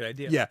actually a really good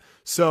idea. Yeah.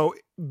 So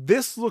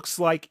this looks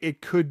like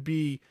it could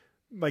be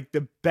like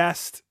the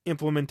best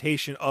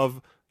implementation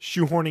of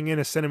shoehorning in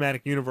a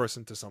cinematic universe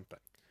into something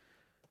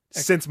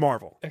since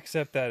Marvel.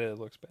 Except that it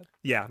looks bad.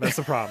 Yeah, that's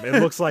the problem. It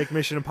looks like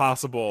Mission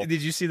Impossible.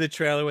 Did you see the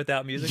trailer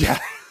without music? Yes.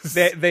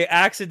 They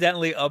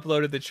accidentally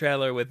uploaded the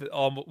trailer with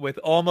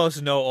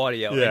almost no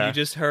audio, Yeah. and you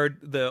just heard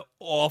the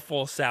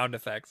awful sound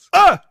effects.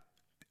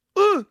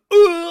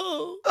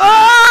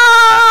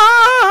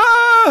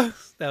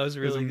 That was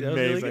really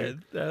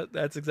amazing. good.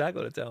 That's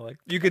exactly what it sounded like.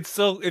 You could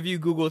still, if you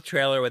Google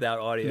trailer without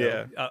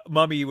audio,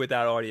 Mummy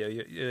without audio,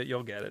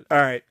 you'll get it. All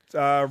right,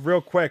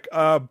 real quick.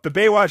 The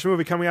Baywatch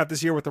movie coming out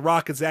this year with The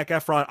Rock and Zac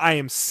Efron. I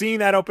am seeing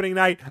that opening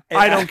night.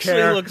 I don't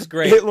care. It looks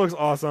great. It looks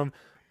awesome.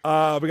 We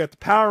got the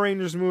Power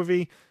Rangers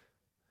movie.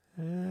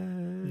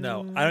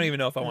 No, I don't even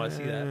know if I want to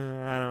see that.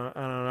 I don't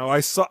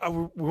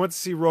know. We went to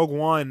see Rogue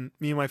One,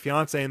 me and my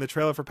fiance, and the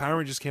trailer for Power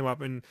Rangers came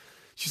up, and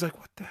She's like,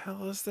 what the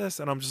hell is this?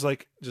 And I'm just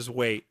like, just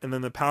wait. And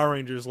then the Power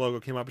Rangers logo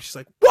came up and she's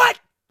like, what?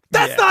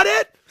 That's not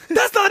it.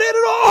 That's not it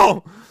at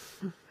all.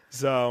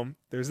 So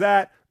there's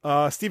that.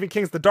 Stephen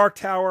King's The Dark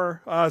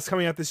Tower is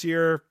coming out this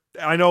year.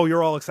 I know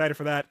you're all excited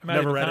for that.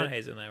 Matthew Never read it.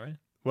 McConaughey's in that, right?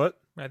 What?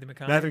 Matthew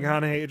McConaughey. Matthew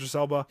McConaughey, Idris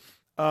Elba.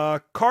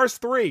 Cars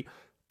 3.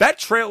 That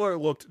trailer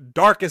looked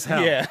dark as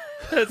hell. Yeah,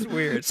 that's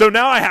weird. So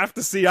now I have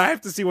to see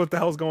what the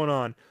hell's going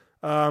on.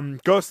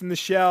 Ghost in the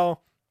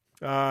Shell.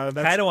 I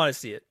don't want to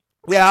see it.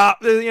 Yeah,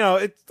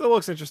 it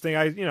looks interesting.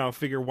 I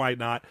figure why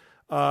not.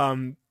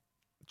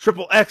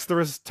 Triple X, The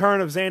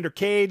Return of Xander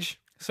Cage.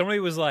 Somebody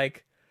was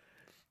like,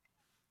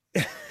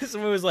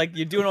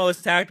 you're doing all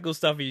this tactical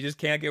stuff and you just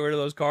can't get rid of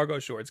those cargo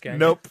shorts, can you?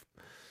 Nope.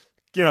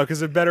 Because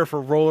they're better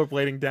for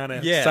rollerblading down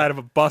a side of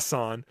a bus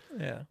on.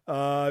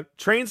 Yeah.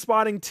 Train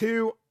Spotting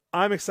 2.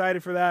 I'm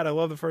excited for that. I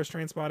love the first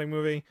Train Spotting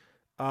movie.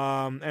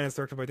 And it's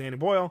directed by Danny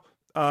Boyle.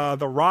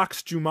 The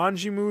Rock's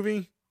Jumanji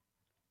movie.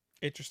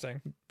 Interesting.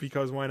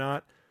 Because why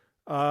not?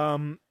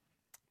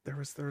 There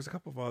was a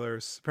couple of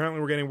others. Apparently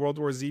we're getting World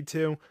War Z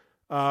 2.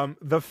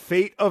 The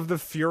Fate of the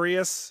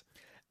Furious.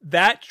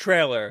 That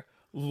trailer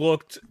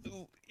looked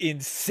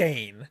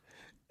insane.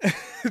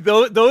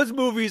 Those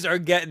movies are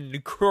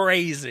getting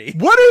crazy.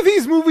 What are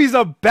these movies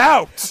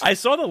about? I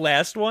saw the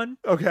last one.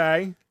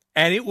 Okay.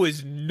 And it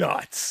was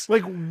nuts.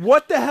 Like,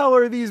 what the hell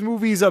are these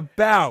movies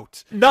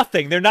about?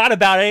 Nothing. They're not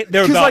about it.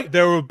 They're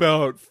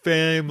about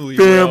family.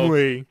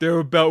 Family. They're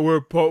about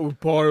we're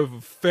part of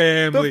a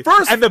family. The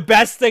first... And the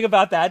best thing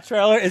about that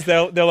trailer is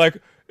they're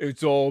like,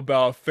 it's all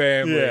about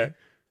family. Yeah.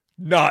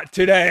 Not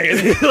today.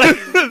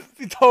 And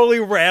he totally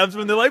rams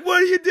them. They're like,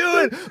 what are you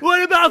doing?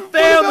 What about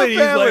family?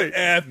 What about family? He's like,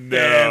 F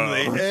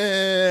family.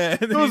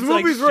 No. Those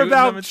movies were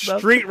about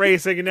street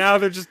racing, and now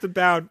they're just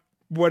about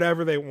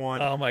whatever they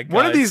want. Oh my god!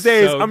 One of these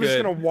days, I'm just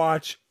gonna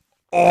watch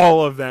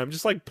all of them,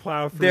 just like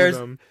plow through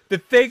them. The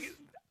thing,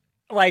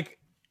 like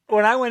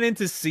when I went in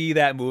to see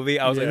that movie,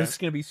 I was like, "This is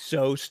gonna be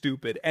so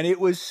stupid," and it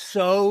was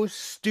so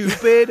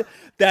stupid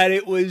that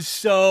it was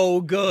so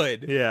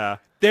good. Yeah.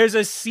 There's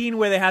a scene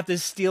where they have to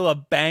steal a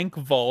bank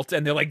vault,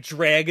 and they're like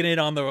dragging it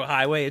on the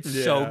highway. It's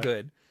so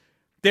good.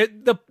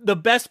 The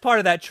best part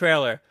of that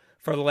trailer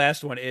for the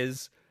last one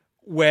is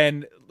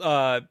when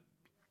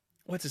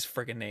what's his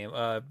freaking name?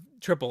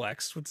 Triple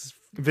X.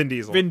 Vin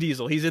Diesel. Vin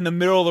Diesel. He's in the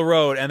middle of the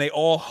road, and they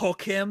all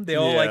hook him. They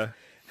all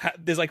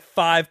there's like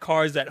 5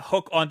 cars that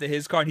hook onto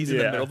his car, and he's in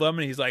the middle of them,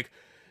 and he's like,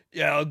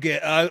 "Yeah,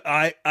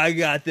 I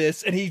got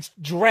this," and he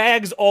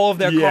drags all of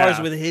their cars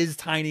with his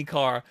tiny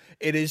car.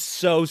 It is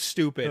so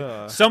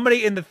stupid.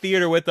 Somebody in the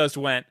theater with us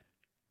went,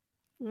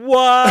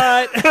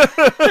 "What?"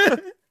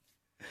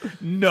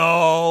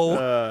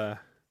 No.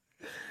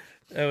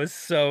 That was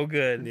so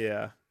good.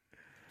 Yeah.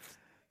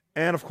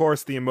 And of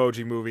course, the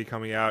Emoji Movie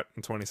coming out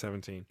in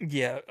 2017.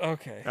 Yeah.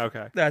 Okay.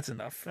 Okay. That's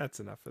enough.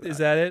 That's enough for that. Is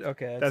that it?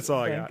 Okay. That's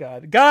all I got.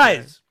 got.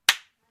 Guys,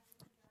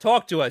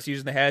 talk to us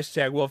using the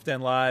hashtag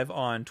WolfDenLive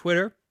on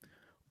Twitter,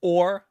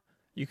 or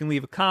you can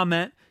leave a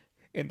comment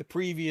in the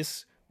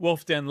previous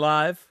Wolf Den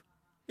Live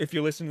if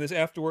you're listening to this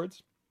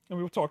afterwards, and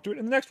we will talk to it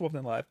in the next Wolf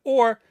Den Live.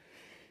 Or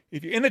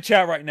if you're in the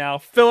chat right now,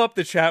 fill up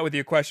the chat with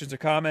your questions or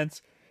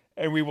comments,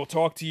 and we will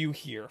talk to you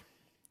here.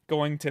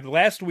 Going to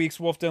last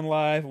week's Wolf Den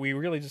Live, we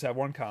really just have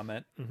one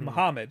comment.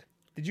 Muhammad,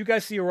 did you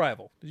guys see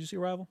Arrival? Did you see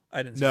Arrival?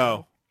 I didn't see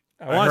Arrival.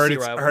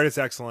 I heard it's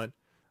excellent.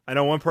 I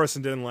know one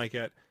person didn't like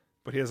it,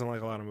 but he doesn't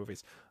like a lot of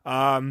movies.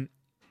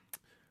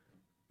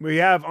 We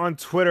have on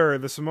Twitter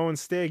the Samoan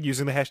Stig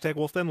using the hashtag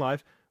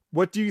WolfDenLive.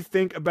 What do you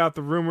think about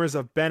the rumors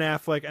of Ben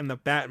Affleck and the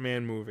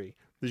Batman movie?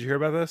 Did you hear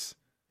about this?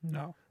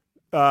 No.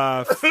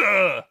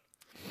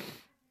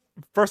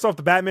 First off,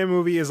 the Batman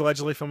movie is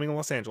allegedly filming in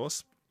Los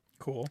Angeles.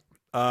 Cool.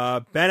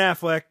 Ben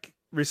Affleck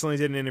recently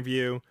did an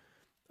interview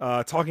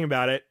talking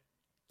about it,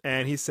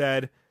 and he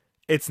said,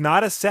 "It's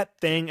not a set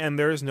thing and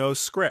there's no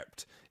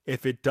script.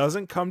 If it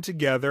doesn't come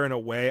together in a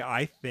way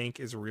I think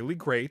is really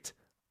great,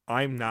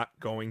 I'm not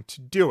going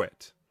to do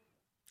it."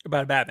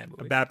 About a Batman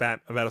movie.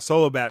 About a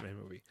solo Batman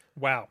movie.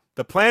 Wow.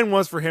 The plan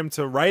was for him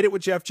to write it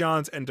with Jeff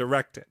Johns and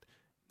direct it.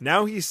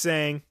 Now he's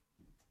saying,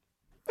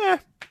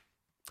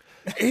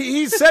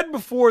 He said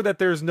before that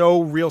there's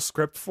no real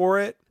script for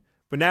it,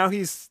 but now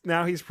he's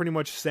pretty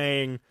much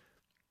saying,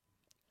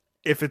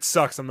 if it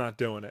sucks, I'm not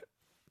doing it.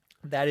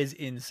 That is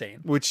insane.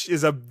 Which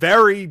is a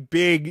very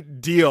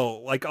big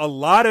deal. Like, a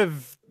lot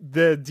of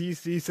the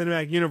DC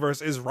Cinematic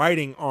Universe is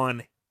riding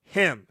on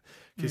him.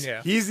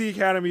 Because he's the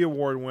Academy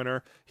Award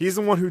winner. He's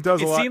the one who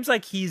does seems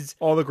like he's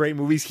all the great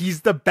movies.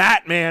 He's the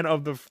Batman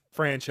of the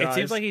franchise. It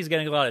seems like he's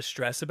getting a lot of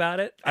stress about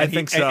it. I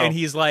think so. And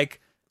he's like,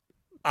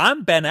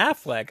 I'm Ben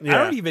Affleck. Yeah.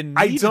 I don't even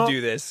need to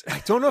do this.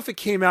 I don't know if it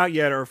came out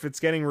yet or if it's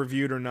getting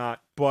reviewed or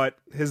not, but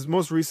his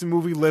most recent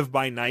movie, Live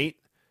by Night,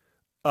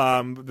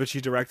 which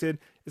he directed,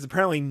 is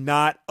apparently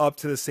not up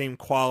to the same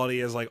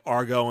quality as like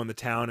Argo and The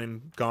Town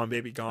and Gone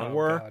Baby Gone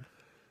were. God.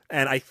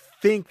 And I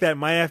think that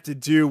might have to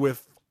do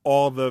with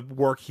all the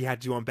work he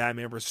had to do on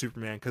Batman vs.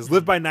 Superman, because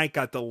Live by Night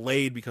got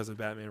delayed because of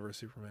Batman vs.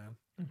 Superman.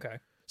 Okay.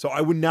 So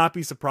I would not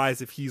be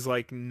surprised if he's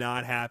like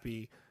not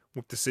happy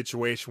with the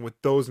situation,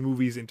 with those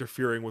movies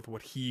interfering with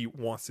what he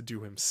wants to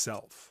do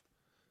himself.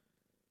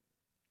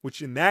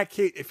 Which in that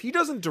case, if he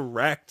doesn't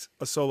direct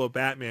a solo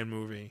Batman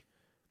movie,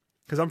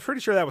 because I'm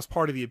pretty sure that was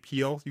part of the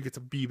appeal, you get to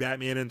be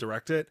Batman and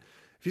direct it.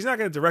 If he's not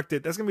going to direct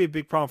it, that's going to be a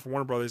big problem for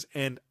Warner Brothers,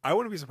 and I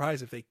wouldn't be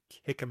surprised if they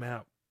kick him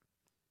out,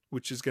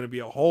 which is going to be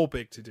a whole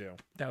big to-do.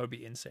 That would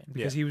be insane,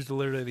 because he was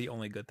literally the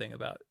only good thing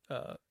about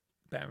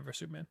Batman vs.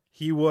 Superman.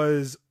 He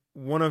was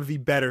one of the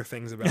better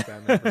things about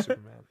Batman vs.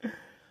 Superman.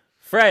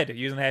 Fred,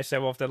 using the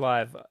hashtag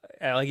WolfDeadLive,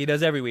 like he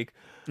does every week.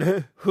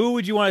 Who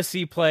would you want to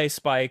see play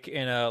Spike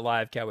in a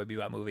live Cowboy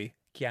Bebop movie?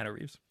 Keanu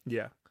Reeves.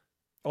 Yeah.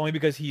 Only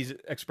because he's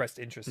expressed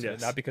interest in it,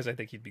 not because I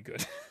think he'd be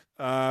good.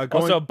 Going...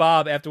 Also,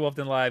 Bob, after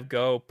Wolfden Live,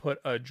 go put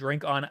a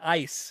drink on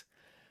ice.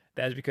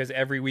 That is because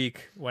every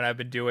week when I've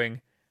been doing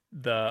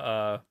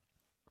the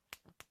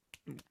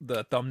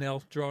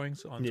thumbnail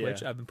drawings on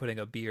Twitch, I've been putting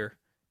a beer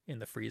in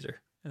the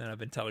freezer. And then I've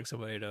been telling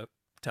somebody to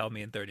tell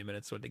me in 30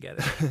 minutes when to get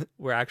it.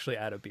 We're actually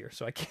out of beer,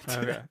 so I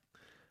can't do that.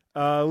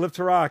 Live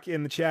to Rock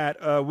in the chat.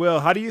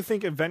 Will, how do you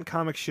think event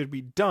comics should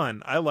be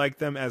done? I like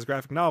them as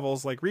graphic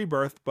novels like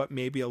Rebirth, but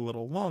maybe a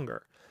little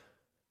longer.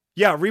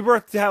 Yeah,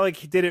 Rebirth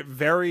did it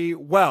very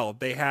well.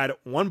 They had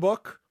one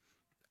book,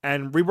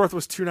 and Rebirth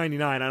was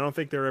 $2.99. I don't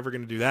think they're ever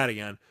going to do that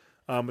again.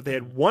 But they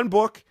had one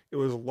book. It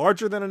was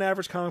larger than an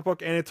average comic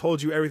book, and it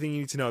told you everything you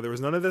need to know. There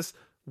was none of this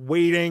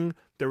waiting.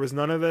 There was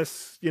none of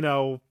this,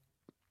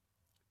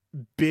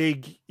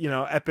 big,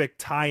 epic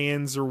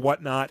tie-ins or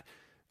whatnot.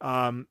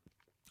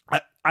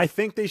 I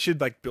think they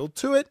should build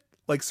to it.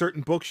 Like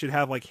certain books should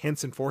have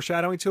hints and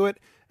foreshadowing to it,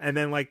 and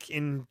then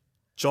in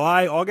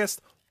July,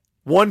 August,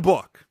 one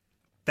book.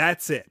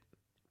 That's it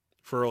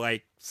for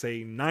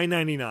say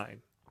 $9.99,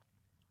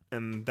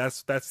 and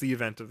that's the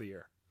event of the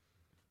year.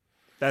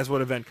 That's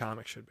what event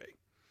comics should be.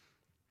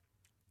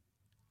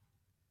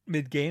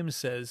 Mid Games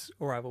says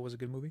Arrival was a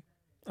good movie.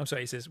 I'm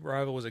sorry, he says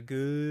Arrival was a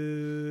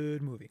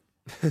good movie.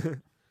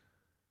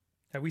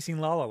 Have we seen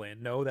La La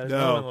Land? No, that is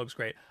no one that looks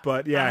great.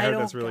 But yeah, I heard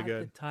that's really good. I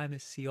don't got the time to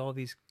see all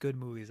these good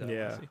movies.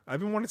 I've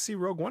been wanting to see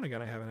Rogue One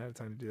again. I haven't had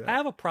time to do that. I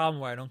have a problem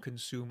where I don't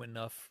consume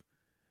enough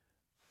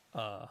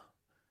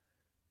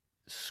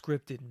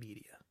scripted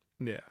media.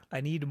 Yeah.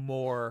 I need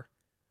more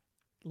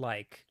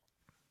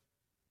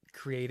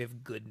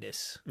creative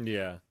goodness.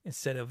 Yeah.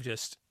 Instead of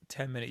just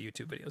 10-minute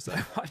YouTube videos that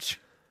I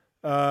watch.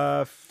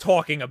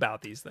 Talking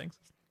about these things.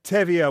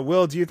 Tevia,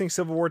 Will, do you think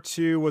Civil War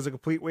II was a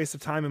complete waste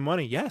of time and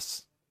money?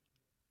 Yes.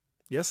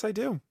 Yes, I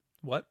do.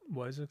 What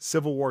was it?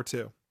 Civil War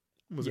II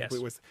was a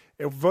complete waste.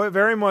 It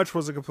very much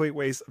was a complete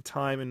waste of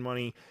time and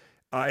money.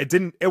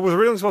 It was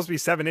originally supposed to be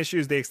 7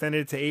 issues. They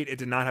extended it to 8. It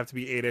did not have to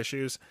be 8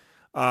 issues.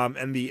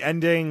 And the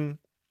ending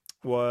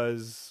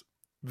was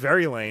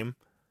very lame.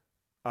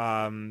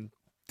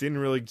 Didn't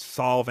really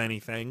solve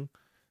anything.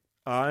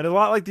 And a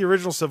lot like the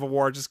original Civil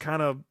War, just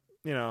kind of,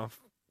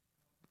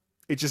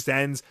 it just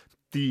ends.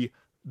 The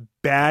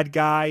bad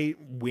guy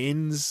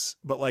wins,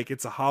 but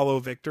it's a hollow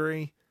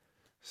victory.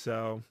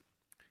 So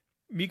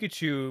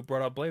Mikachu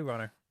brought up Blade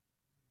Runner.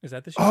 Is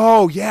that this year?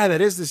 Oh, yeah,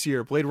 that is this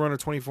year. Blade Runner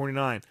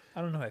 2049.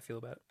 I don't know how I feel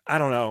about it. I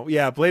don't know.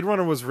 Yeah, Blade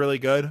Runner was really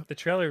good. The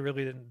trailer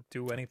really didn't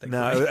do anything.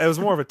 No, it was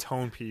more of a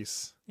tone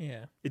piece.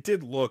 Yeah. It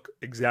did look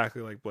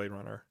exactly like Blade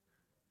Runner.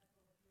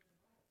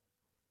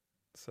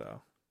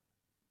 So.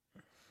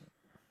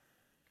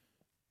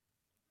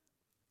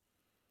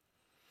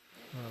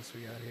 What else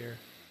we got here?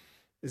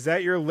 Is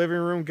that your living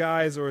room,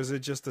 guys, or is it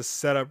just a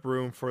setup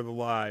room for the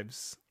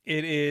lives?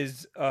 It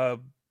is.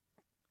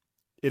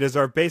 It is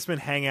our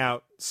basement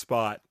hangout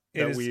spot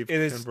that we've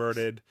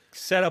converted.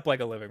 Set up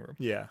like a living room.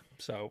 Yeah.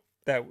 So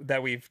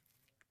that we've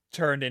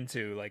turned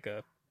into like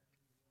a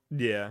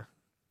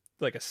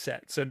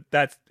set. So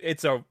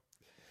it's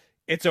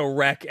a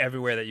wreck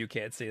everywhere that you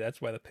can't see.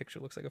 That's why the picture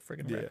looks like a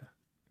friggin' wreck.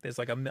 There's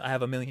I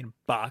have a million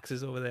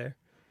boxes over there.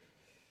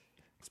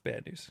 It's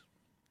bad news.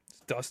 It's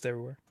dust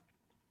everywhere.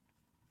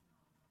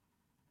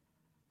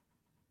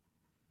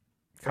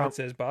 Con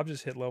says Bob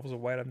just hit levels of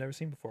white I've never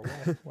seen before.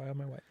 Why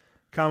am I white?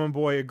 Common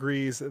Boy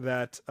agrees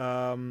that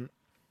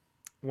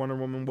Wonder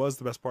Woman was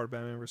the best part of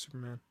Batman vs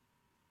Superman.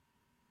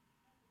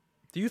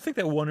 Do you think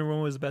that Wonder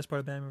Woman was the best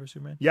part of Batman vs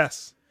Superman?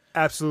 Yes,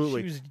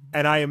 absolutely.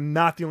 And I am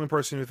not the only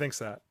person who thinks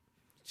that.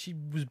 She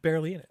was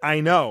barely in it. I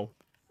know.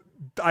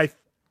 And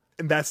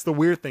that's the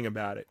weird thing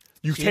about it.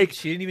 She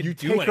didn't even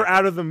do anything. Her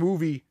out of the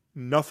movie,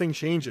 nothing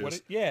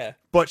changes.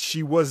 But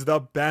she was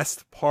the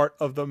best part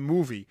of the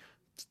movie.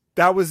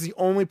 That was the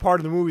only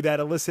part of the movie that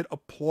elicited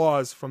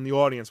applause from the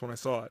audience when I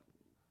saw it.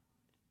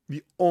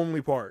 The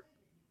only part.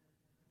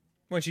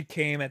 When she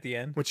came at the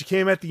end? When she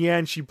came at the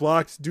end, she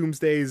blocked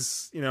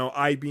Doomsday's,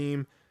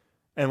 I-beam,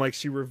 and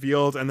she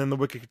revealed, and then the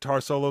wicked guitar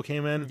solo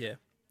came in. Yeah.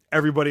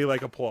 Everybody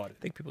applauded.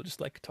 I think people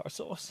just like guitar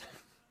solos.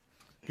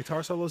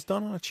 Guitar solos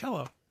done on a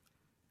cello.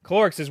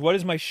 Caloric says, "What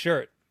is my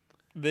shirt?"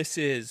 This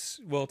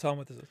is, well, tell him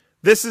what this is.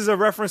 This is a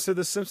reference to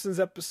the Simpsons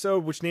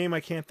episode, which name I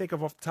can't think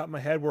of off the top of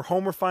my head, where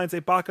Homer finds a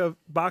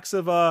box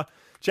of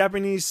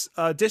Japanese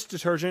dish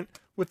detergent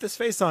with this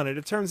face on it.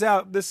 It turns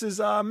out this is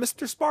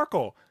Mr.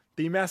 Sparkle,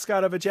 the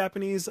mascot of a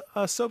Japanese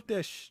soap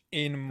dish.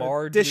 In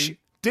Marge,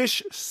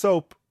 Dish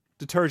soap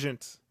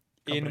detergent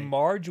company. in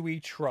Marge we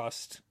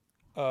trust.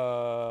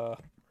 Episode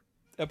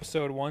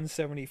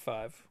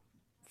 175.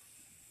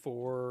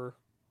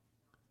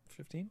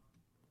 415?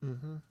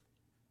 Mm-hmm.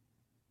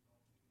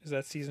 Is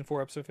that season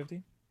 4, episode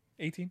 15?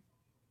 18?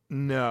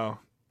 No.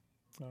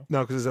 No.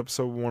 No, because it's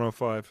episode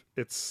 105.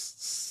 It's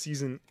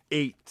season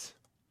 8.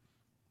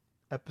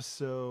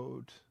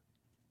 Episode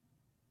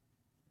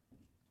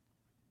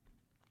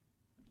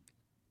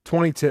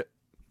 22.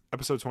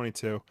 Episode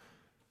 22.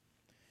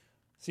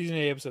 Season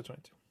 8, episode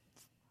 22.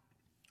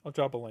 I'll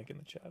drop a link in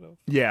the chat of.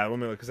 Yeah, let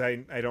me look, because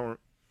I don't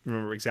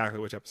remember exactly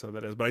which episode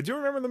that is, but I do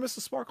remember the Mr.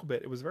 Sparkle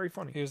bit. It was very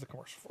funny. Here's the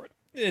commercial for it.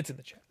 It's in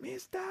the chat.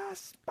 Mr.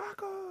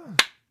 Sparkle.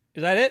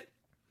 Is that it?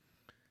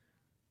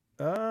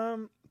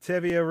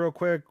 Tevia, real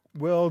quick.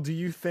 Will, do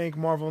you think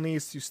Marvel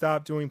needs to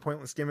stop doing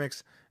pointless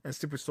gimmicks and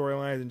stupid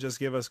storylines and just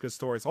give us good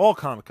stories? All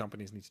comic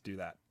companies need to do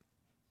that,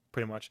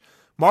 pretty much.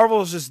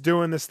 Marvel's just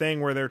doing this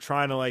thing where they're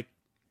trying to like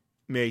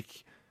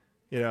make,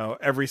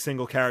 every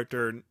single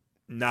character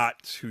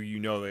not who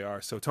they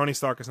are. So Tony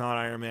Stark is not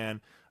Iron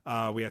Man.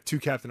 We have 2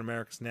 Captain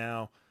Americas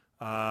now.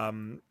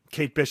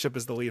 Kate Bishop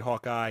is the lead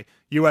Hawkeye.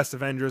 U.S.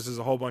 Avengers is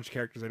a whole bunch of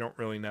characters I don't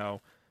really know.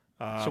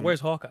 So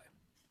where's Hawkeye?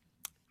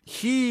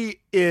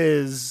 He's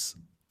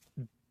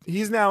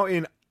now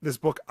in this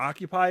book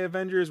Occupy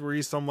Avengers, where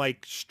he's some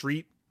like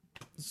street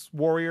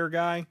warrior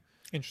guy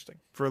Interesting.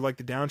 for like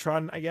the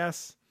downtrodden, I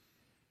guess.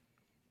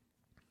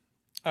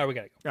 All right, we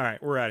got to go. All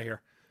right, we're out of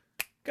here.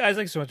 Guys,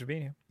 thanks so much for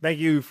being here. Thank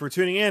you for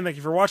tuning in. Thank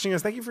you for watching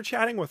us. Thank you for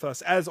chatting with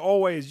us. As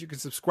always, you can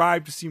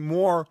subscribe to see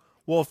more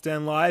Wolf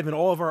Den Live and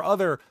all of our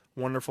other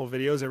wonderful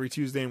videos every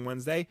Tuesday and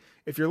Wednesday.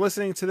 If you're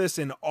listening to this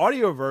in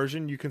audio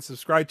version, you can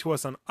subscribe to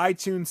us on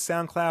iTunes,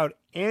 SoundCloud,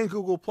 and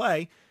Google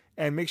Play.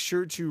 And make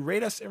sure to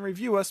rate us and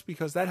review us,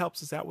 because that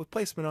helps us out with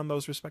placement on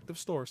those respective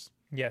stores.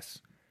 Yes.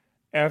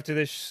 After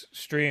this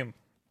stream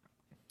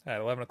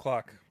at 11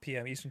 o'clock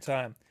p.m. Eastern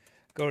Time,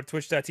 go to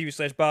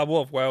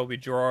twitch.tv/BobWolf, where I will be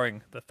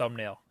drawing the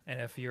thumbnail.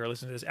 And if you're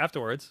listening to this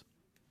afterwards,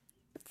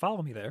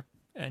 follow me there,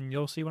 and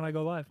you'll see when I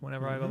go live,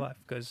 whenever I go live.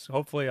 Because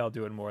hopefully I'll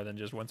do it more than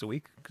just once a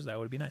week, because that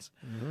would be nice.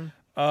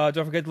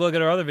 Don't forget to look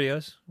at our other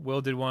videos.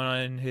 Will did one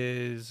on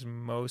his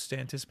most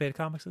anticipated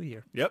comics of the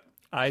year. Yep.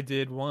 I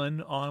did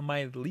one on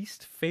my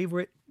least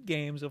favorite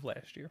games of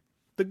last year.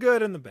 The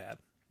good and the bad.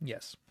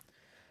 Yes.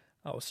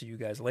 I will see you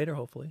guys later,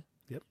 hopefully.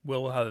 Yep.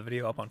 Will have the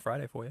video up on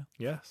Friday for you.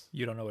 Yes.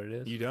 You don't know what it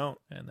is. You don't.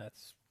 And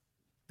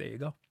there you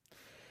go.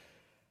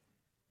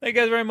 Thank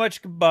you guys very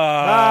much.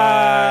 Goodbye.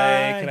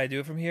 Bye. Can I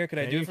do it from here? Can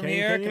I do it from Can you?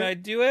 here? Can I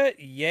do it?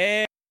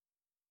 Yeah.